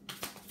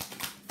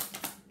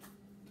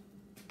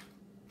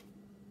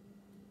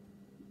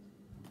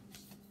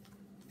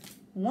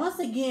 Once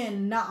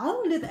again, not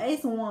only did the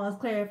Ace of Wands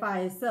clarify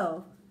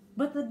itself,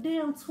 but the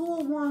damn Two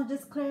of Wands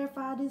just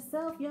clarified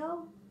itself,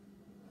 yo.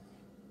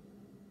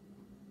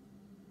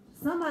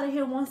 Somebody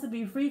here wants to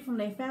be free from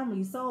their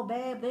family so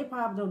bad, they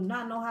probably do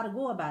not know how to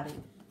go about it.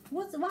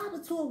 Why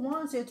the Two of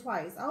Wands here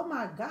twice? Oh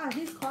my God,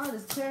 these cards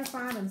is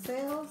clarifying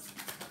themselves.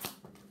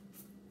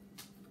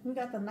 We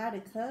got the Knight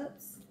of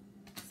Cups.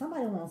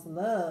 Somebody wants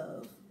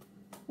love.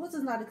 What's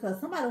this Knight of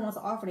Cups? Somebody wants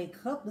to offer their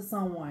cup to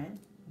someone.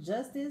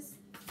 Justice.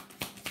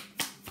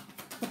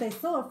 But they're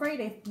so afraid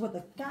with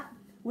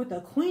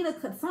the Queen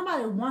of Cups.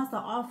 Somebody wants to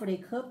offer their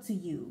cup to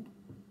you,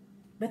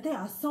 but they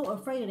are so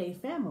afraid of their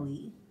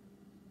family.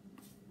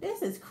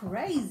 This is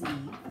crazy.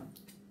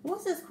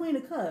 What's this Queen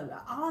of Cups?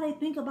 All they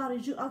think about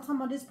is you. I'm talking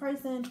about this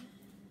person.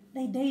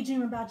 They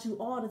daydream about you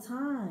all the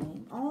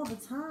time. All the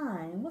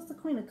time. What's the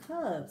Queen of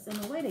Cups? And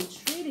the way they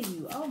treated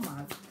you. Oh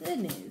my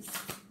goodness.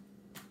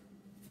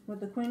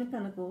 With the Queen of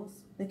Pentacles.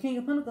 The King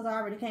of Pentacles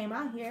already came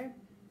out here.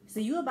 So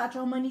you about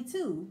your money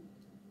too.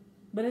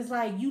 But it's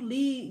like you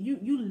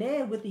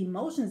led with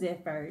emotions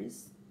at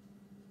first.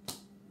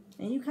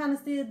 And you kind of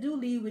still do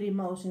lead with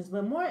emotions.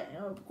 But more,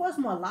 of course,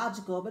 more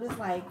logical. But it's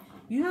like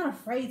you're not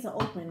afraid to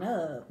open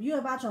up. You're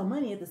about your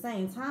money at the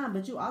same time.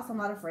 But you're also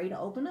not afraid to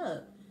open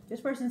up. This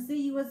person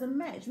see you as a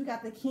match. We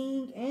got the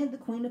King and the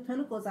Queen of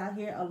Pentacles out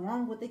here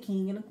along with the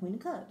King and the Queen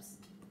of Cups.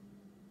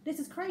 This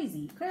is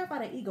crazy.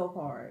 Clarify the Ego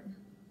card.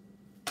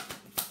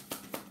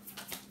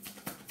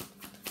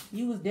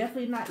 You was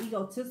definitely not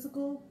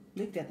egotistical.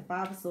 Look at the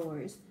Five of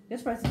Swords.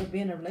 This person could be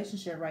in a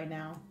relationship right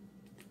now.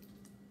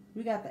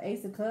 We got the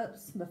Ace of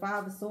Cups, the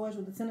Five of Swords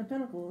with the Ten of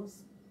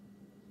Pentacles.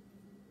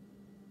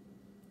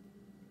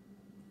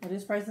 And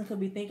this person could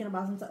be thinking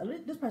about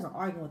this person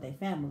arguing with their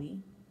family.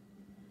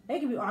 They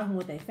could be arguing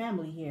with their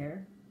family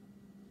here.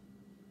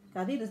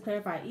 Because they just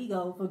clarified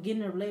ego for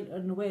getting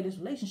in the way of this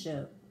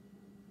relationship.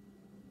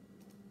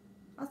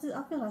 I feel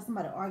like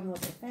somebody arguing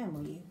with their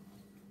family.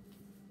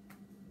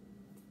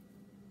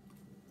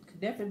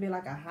 Definitely be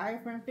like a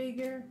Hierophant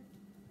figure,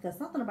 because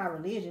something about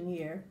religion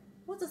here.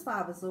 What's this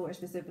Five of Swords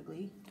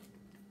specifically?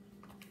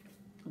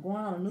 Going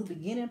on a new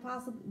beginning,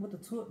 possibly with the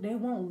two. They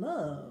want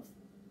love.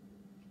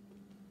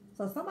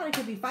 So somebody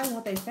could be fighting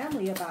with their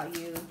family about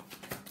you.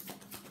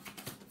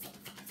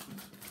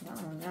 I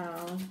don't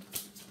know.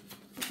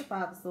 What's the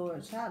Five of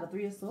Swords? Child, the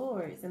Three of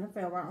Swords, and it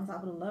fell right on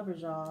top of the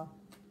Lovers, y'all.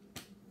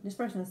 This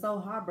person is so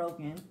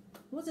heartbroken.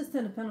 What's this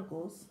Ten of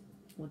Pentacles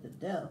with the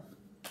Death?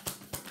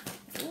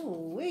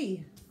 Ooh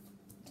wee.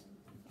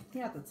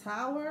 You got the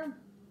Tower.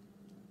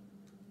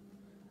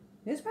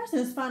 This person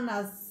is finding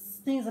out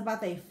things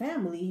about their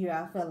family here,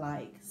 I feel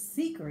like.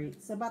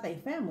 Secrets about their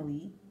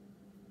family.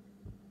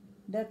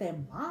 That their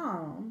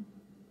mom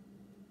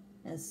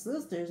and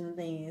sisters and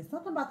things.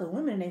 Something about the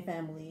women in their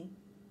family.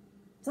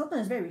 Something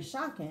is very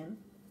shocking.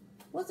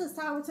 What's this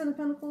Tower, Ten of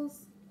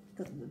Pentacles?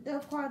 Because the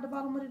Death card at the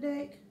bottom of the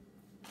deck.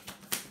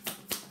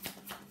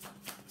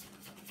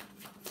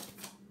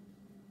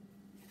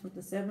 With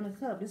the Seven of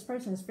Cups. This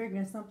person is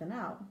figuring something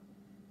out.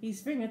 He's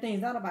figuring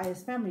things out about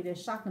his family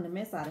that's shocking the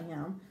mess out of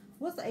him.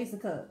 What's the Ace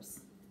of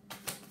Cups?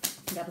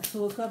 Got the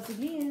Two of Cups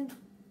again.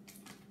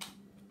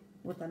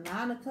 With the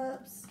Nine of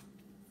Cups.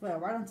 Well,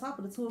 right on top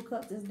of the Two of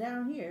Cups is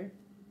down here.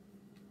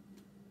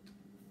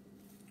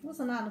 What's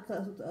the Nine of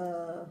Cups with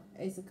the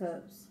Ace of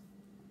Cups?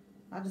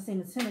 I just seen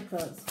the Ten of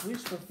Cups. Wish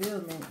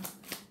fulfillment.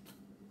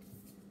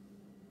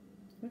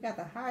 We got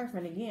the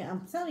Hierophant again.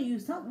 I'm telling you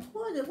something.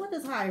 What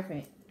is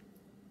Hierophant?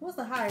 What's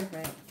the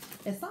Hierophant?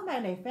 It's somebody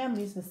in their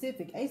family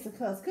specific. Ace of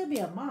Cups could be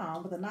a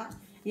mom, but not.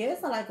 Yeah,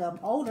 it's like an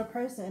older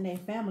person in their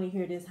family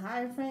here. This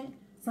Hierophant,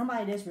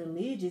 somebody that's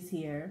religious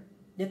here,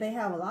 that they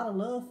have a lot of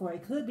love for.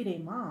 It could be their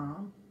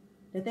mom,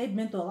 that they've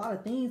been through a lot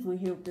of things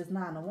with here with this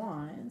Nine of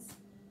Wands.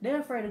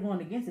 They're afraid of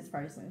going against this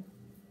person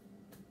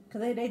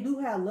because they do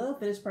have love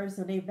for this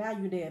person. They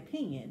value their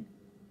opinion.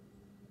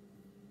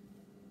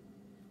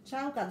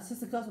 Child got the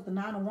Six of Cups with the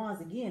Nine of Wands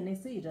again. They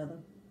see each other.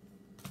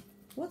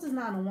 What's this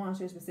Nine of Wands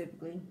here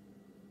specifically?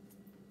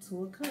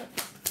 Two of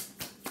Cups.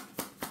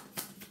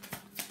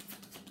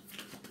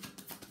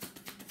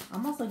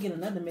 I'm also getting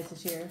another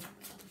message here.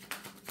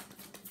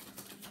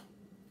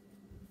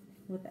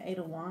 With the Eight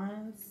of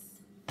Wands.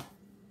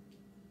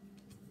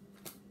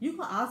 You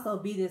can also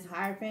be this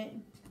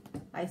Hierophant.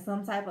 Like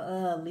some type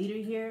of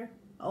leader here.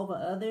 over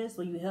others,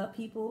 where you help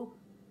people,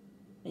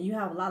 and you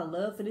have a lot of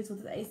love for this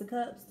with the Ace of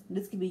Cups.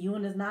 This could be you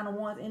and this Nine of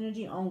Wands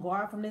energy on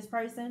guard from this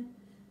person.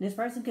 This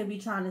person could be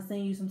trying to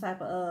send you some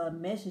type of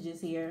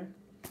messages here.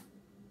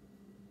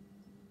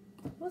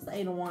 What's the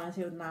Eight of Wands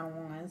here with Nine of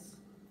Wands?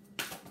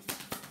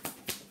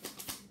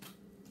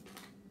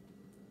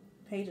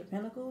 Page of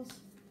Pentacles.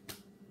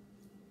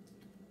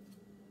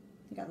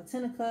 You got the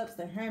Ten of Cups,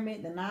 the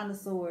Hermit, the Nine of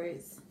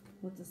Swords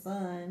with the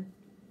Sun,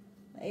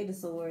 the Eight of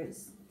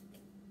Swords.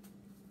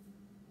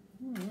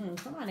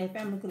 Somebody in their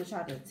family could have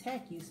tried to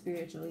attack you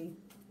spiritually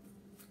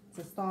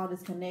to stall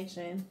this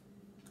connection.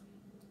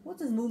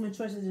 What's this movement,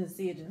 choices, and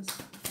decisions?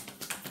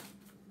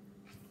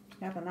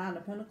 Got the Nine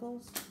of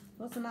Pentacles.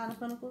 What's the Nine of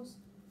Pentacles?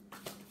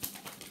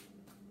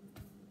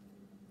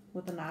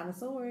 With the Nine of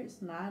Swords.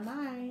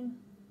 9-9.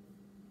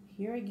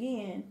 Here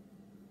again.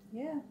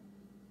 Yeah.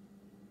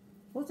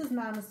 What's this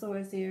Nine of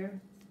Swords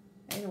here?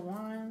 Eight of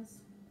Wands.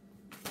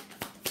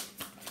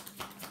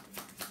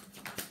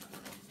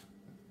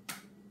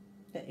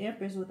 The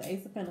Empress with the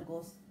Ace of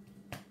Pentacles.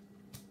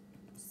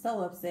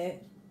 So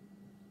upset.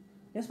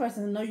 This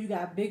person know you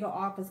got bigger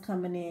offers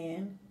coming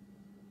in.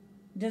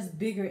 Just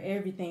bigger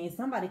everything.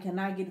 Somebody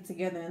cannot get it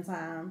together in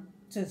time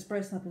to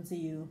express something to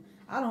you.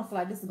 I don't feel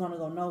like this is going to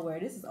go nowhere.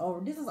 This is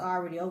over. This is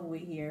already over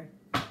with here.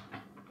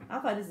 I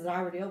feel like this is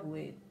already over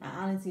with. I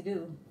honestly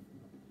do.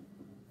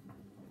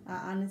 I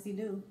honestly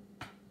do.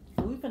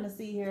 We finna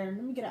see here.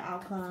 Let me get an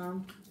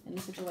outcome in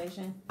this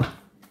situation.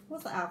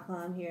 What's the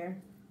outcome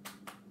here?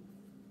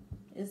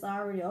 It's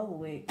already over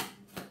with.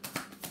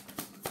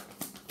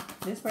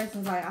 This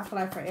person's like, I feel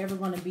like forever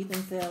going to beat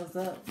themselves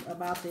up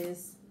about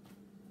this.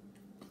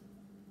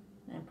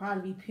 And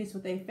probably be pissed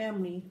with their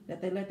family.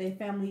 That they let their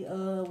family,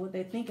 what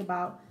they think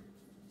about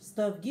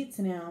stuff get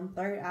to them.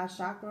 Third eye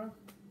chakra.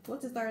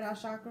 What's the third eye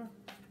chakra?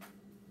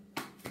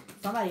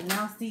 Somebody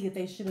now see that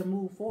they should have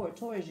moved forward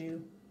towards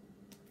you.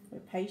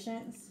 With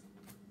patience.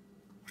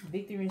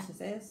 Victory and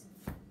success.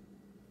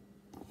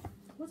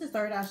 What's the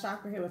third eye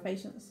chakra here with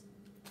patience?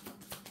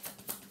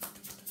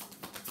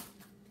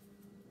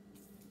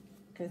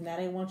 Because now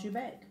they want you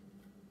back.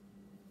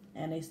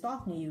 And they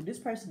stalking you. This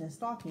person is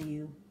stalking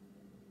you.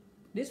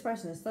 This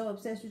person is so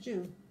obsessed with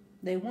you.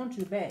 They want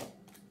you back.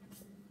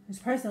 This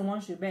person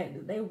wants you back.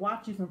 They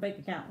watch you from fake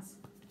accounts.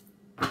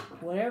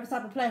 Whatever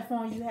type of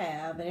platform you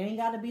have. It ain't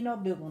got to be no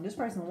big one. This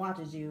person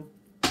watches you.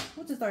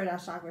 What's the third eye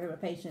chakra here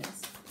with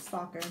patience?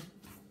 Stalker.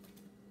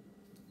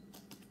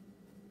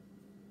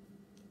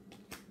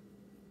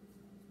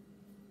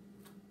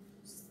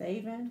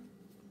 Saving.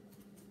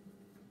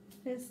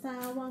 This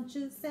time, won't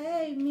you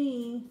save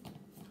me?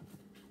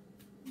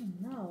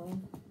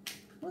 No.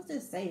 What's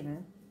this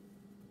saving?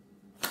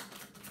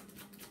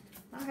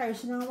 I heard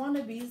she don't want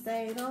to be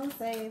saved. Don't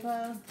save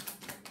her.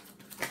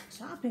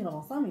 Chopping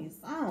on some of these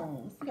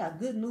songs. You got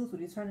good news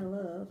with eternal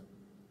love.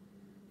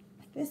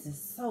 This is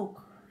so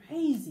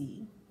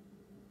crazy.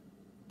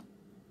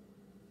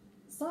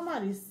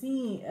 Somebody's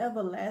seeing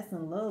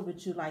everlasting love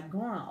with you, like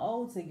growing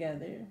old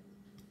together.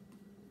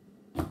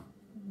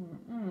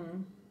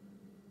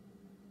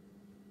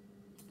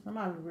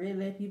 Somebody really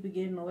let people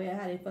get in the way of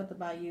how they felt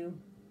about you.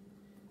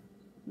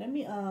 Let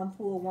me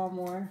pull one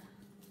more.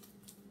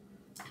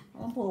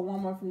 I'm gonna pull one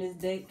more from this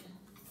deck,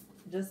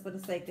 just for the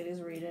sake of this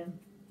reading.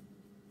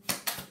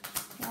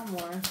 One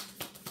more.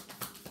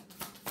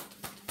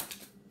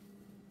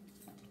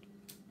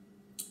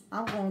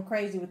 I'm going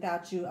crazy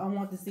without you. I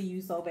want to see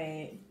you so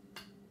bad.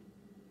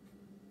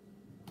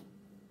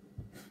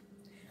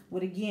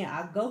 But again,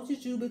 I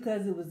ghosted you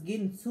because it was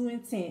getting too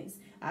intense.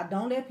 I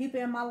don't let people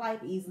in my life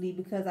easily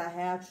because I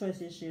have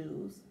trust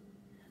issues.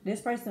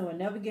 This person will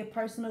never get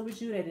personal with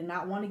you. They did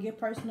not want to get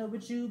personal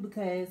with you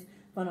because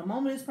from the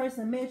moment this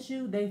person met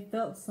you, they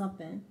felt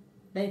something.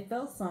 They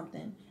felt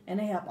something. And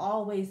they have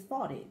always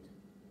fought it.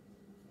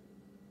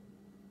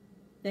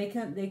 They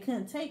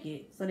couldn't take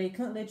it. So they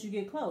couldn't let you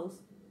get close.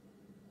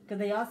 Because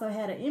they also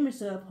had an image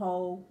to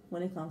uphold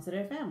when it comes to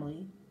their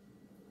family.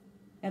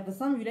 And for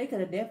some of you, they could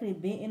have definitely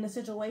been in a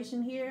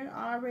situation here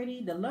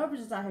already. The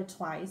Lovers is out here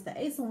twice. The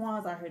Ace of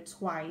Wands out here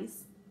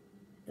twice.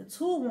 The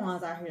Two of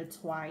Wands out here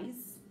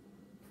twice.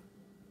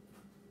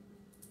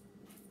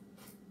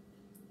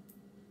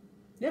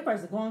 That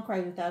person going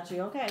crazy without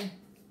you, okay?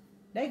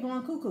 They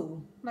going cuckoo.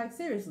 Like,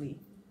 seriously.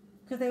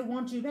 Because they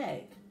want you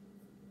back.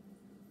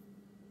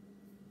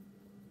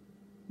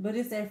 But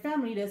it's their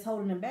family that's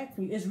holding them back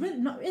from you. It's really,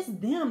 no, it's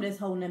them that's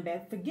holding them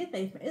back. Forget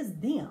it's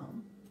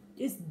them.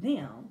 It's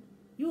them.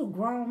 You a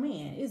grown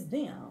man. It's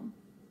them.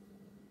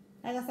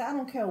 Like I said, I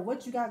don't care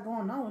what you got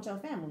going on with your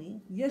family.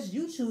 Just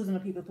you choosing the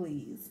people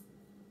please.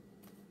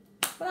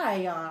 But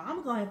alright, y'all.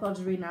 I'm going to close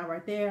the reading out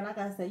right there. Like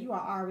I said, you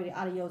are already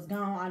adios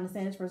gone. I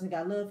understand this person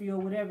got love for you or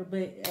whatever.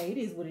 But hey, it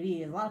is what it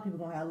is. A lot of people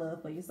going to have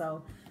love for you.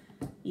 So,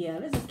 yeah,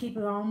 let's just keep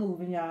it on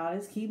moving, y'all.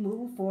 Let's keep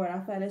moving forward. I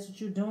feel like that's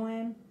what you're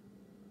doing.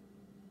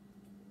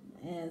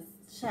 And,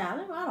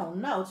 child, I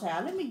don't know,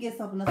 child. Let me get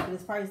something else for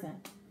this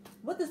person.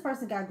 What this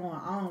person got going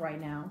on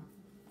right now?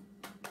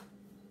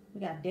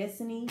 We got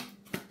Destiny.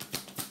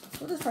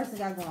 What this person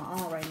got going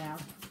on right now?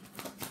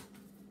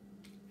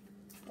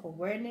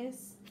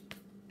 Awareness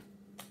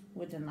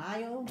with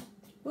denial.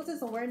 What's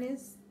this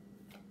awareness?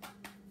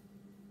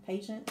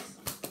 Patience.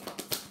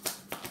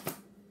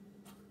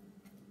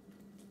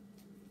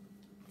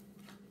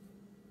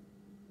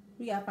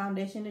 We got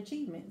foundation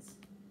achievements.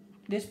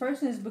 This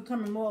person is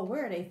becoming more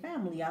aware of their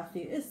family, I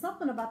feel. It's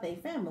something about their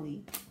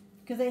family.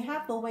 Because they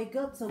have to wake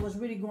up to what's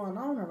really going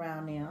on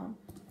around them.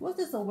 What's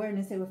this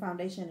awareness here with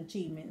foundation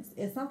achievements?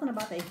 It's something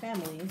about their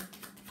family.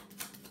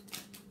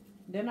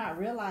 They're not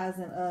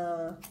realizing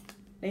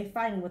they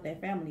fighting with their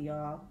family,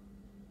 y'all.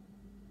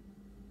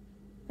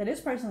 So this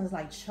person is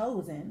like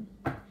chosen.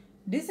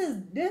 This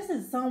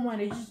is someone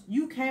that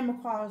you came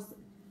across.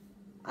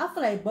 I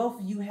feel like both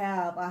of you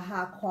have a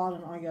high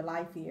calling on your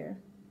life here.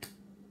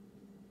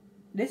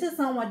 This is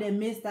someone that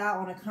missed out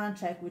on a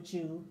contract with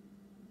you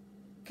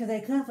because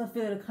they couldn't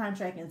fulfill the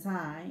contract in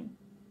time.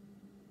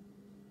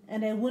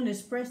 And they wouldn't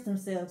express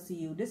themselves to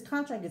you. This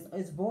contract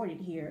is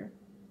voided here.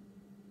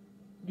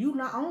 You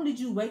not only did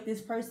you wake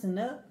this person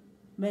up,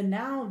 but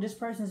now this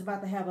person is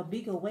about to have a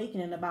big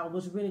awakening about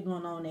what's really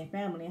going on in their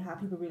family and how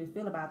people really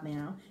feel about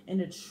them and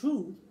the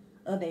truth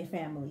of their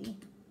family.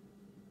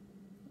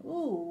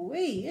 Ooh,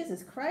 wee, this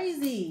is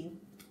crazy.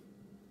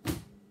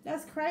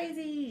 That's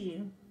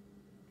crazy.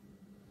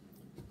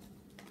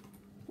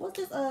 What's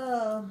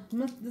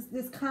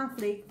this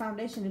conflict,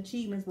 foundation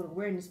achievements with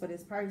awareness for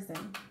this person?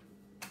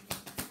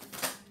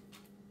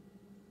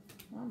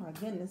 Oh my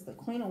goodness, the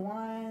Queen of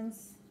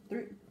Wands,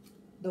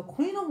 the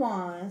Queen of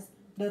Wands,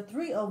 the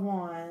Three of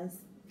Wands,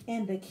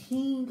 and the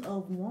King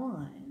of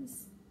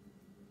Wands.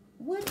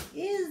 What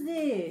is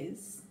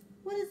this?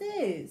 What is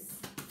this?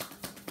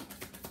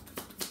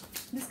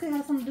 This could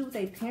have something to do with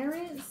their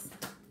parents.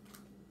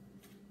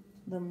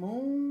 The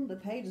Moon, the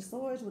Page of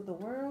Swords with the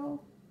World.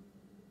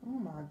 Oh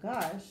my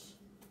gosh.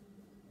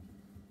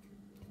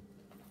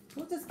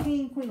 What's this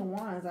Queen of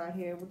Wands out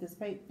here with this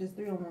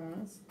Three of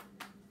Wands?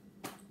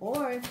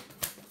 Or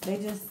they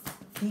just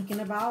thinking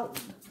about,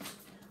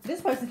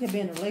 this person could be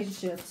in a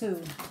relationship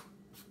too.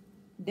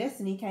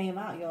 Destiny came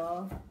out,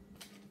 y'all.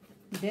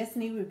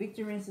 Destiny with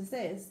victory and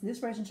success. This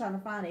person trying to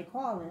find a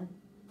calling.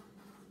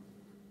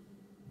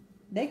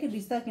 They could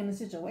be stuck in a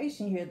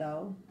situation here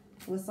though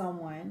with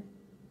someone.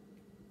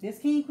 This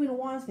Queen of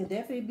Wands could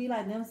definitely be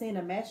like them saying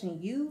a matching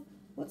you.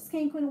 What's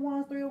Queen of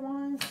Wands, Three of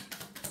Wands?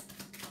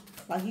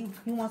 Like he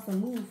wants to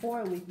move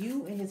forward with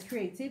you and his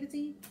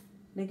creativity.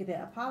 Look at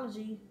that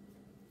apology.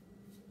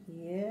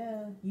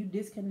 Yeah, you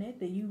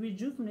disconnected. You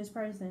withdrew from this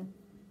person.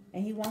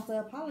 And he wants to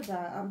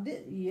apologize.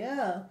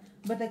 Yeah.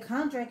 But the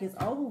contract is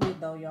over with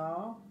though,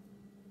 y'all.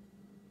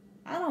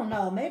 I don't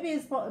know. Maybe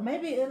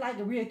it like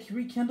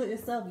rekindle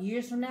itself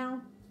years from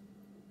now.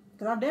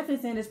 Because I'm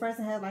definitely saying this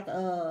person has like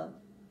a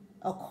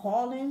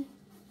calling.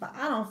 But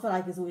I don't feel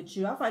like it's with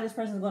you. I feel like this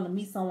person is going to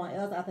meet someone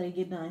else after they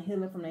get done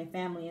healing from their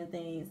family and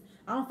things.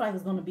 I don't feel like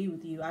it's going to be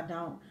with you. I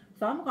don't.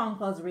 So I'm going to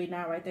close the reading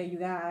out right there, you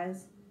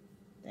guys.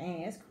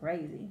 Dang, it's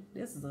crazy.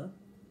 This is a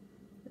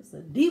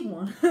deep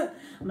one. But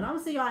I'm going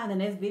to see y'all in the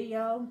next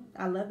video.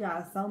 I love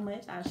y'all so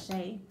much.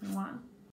 Ashe. Mwah.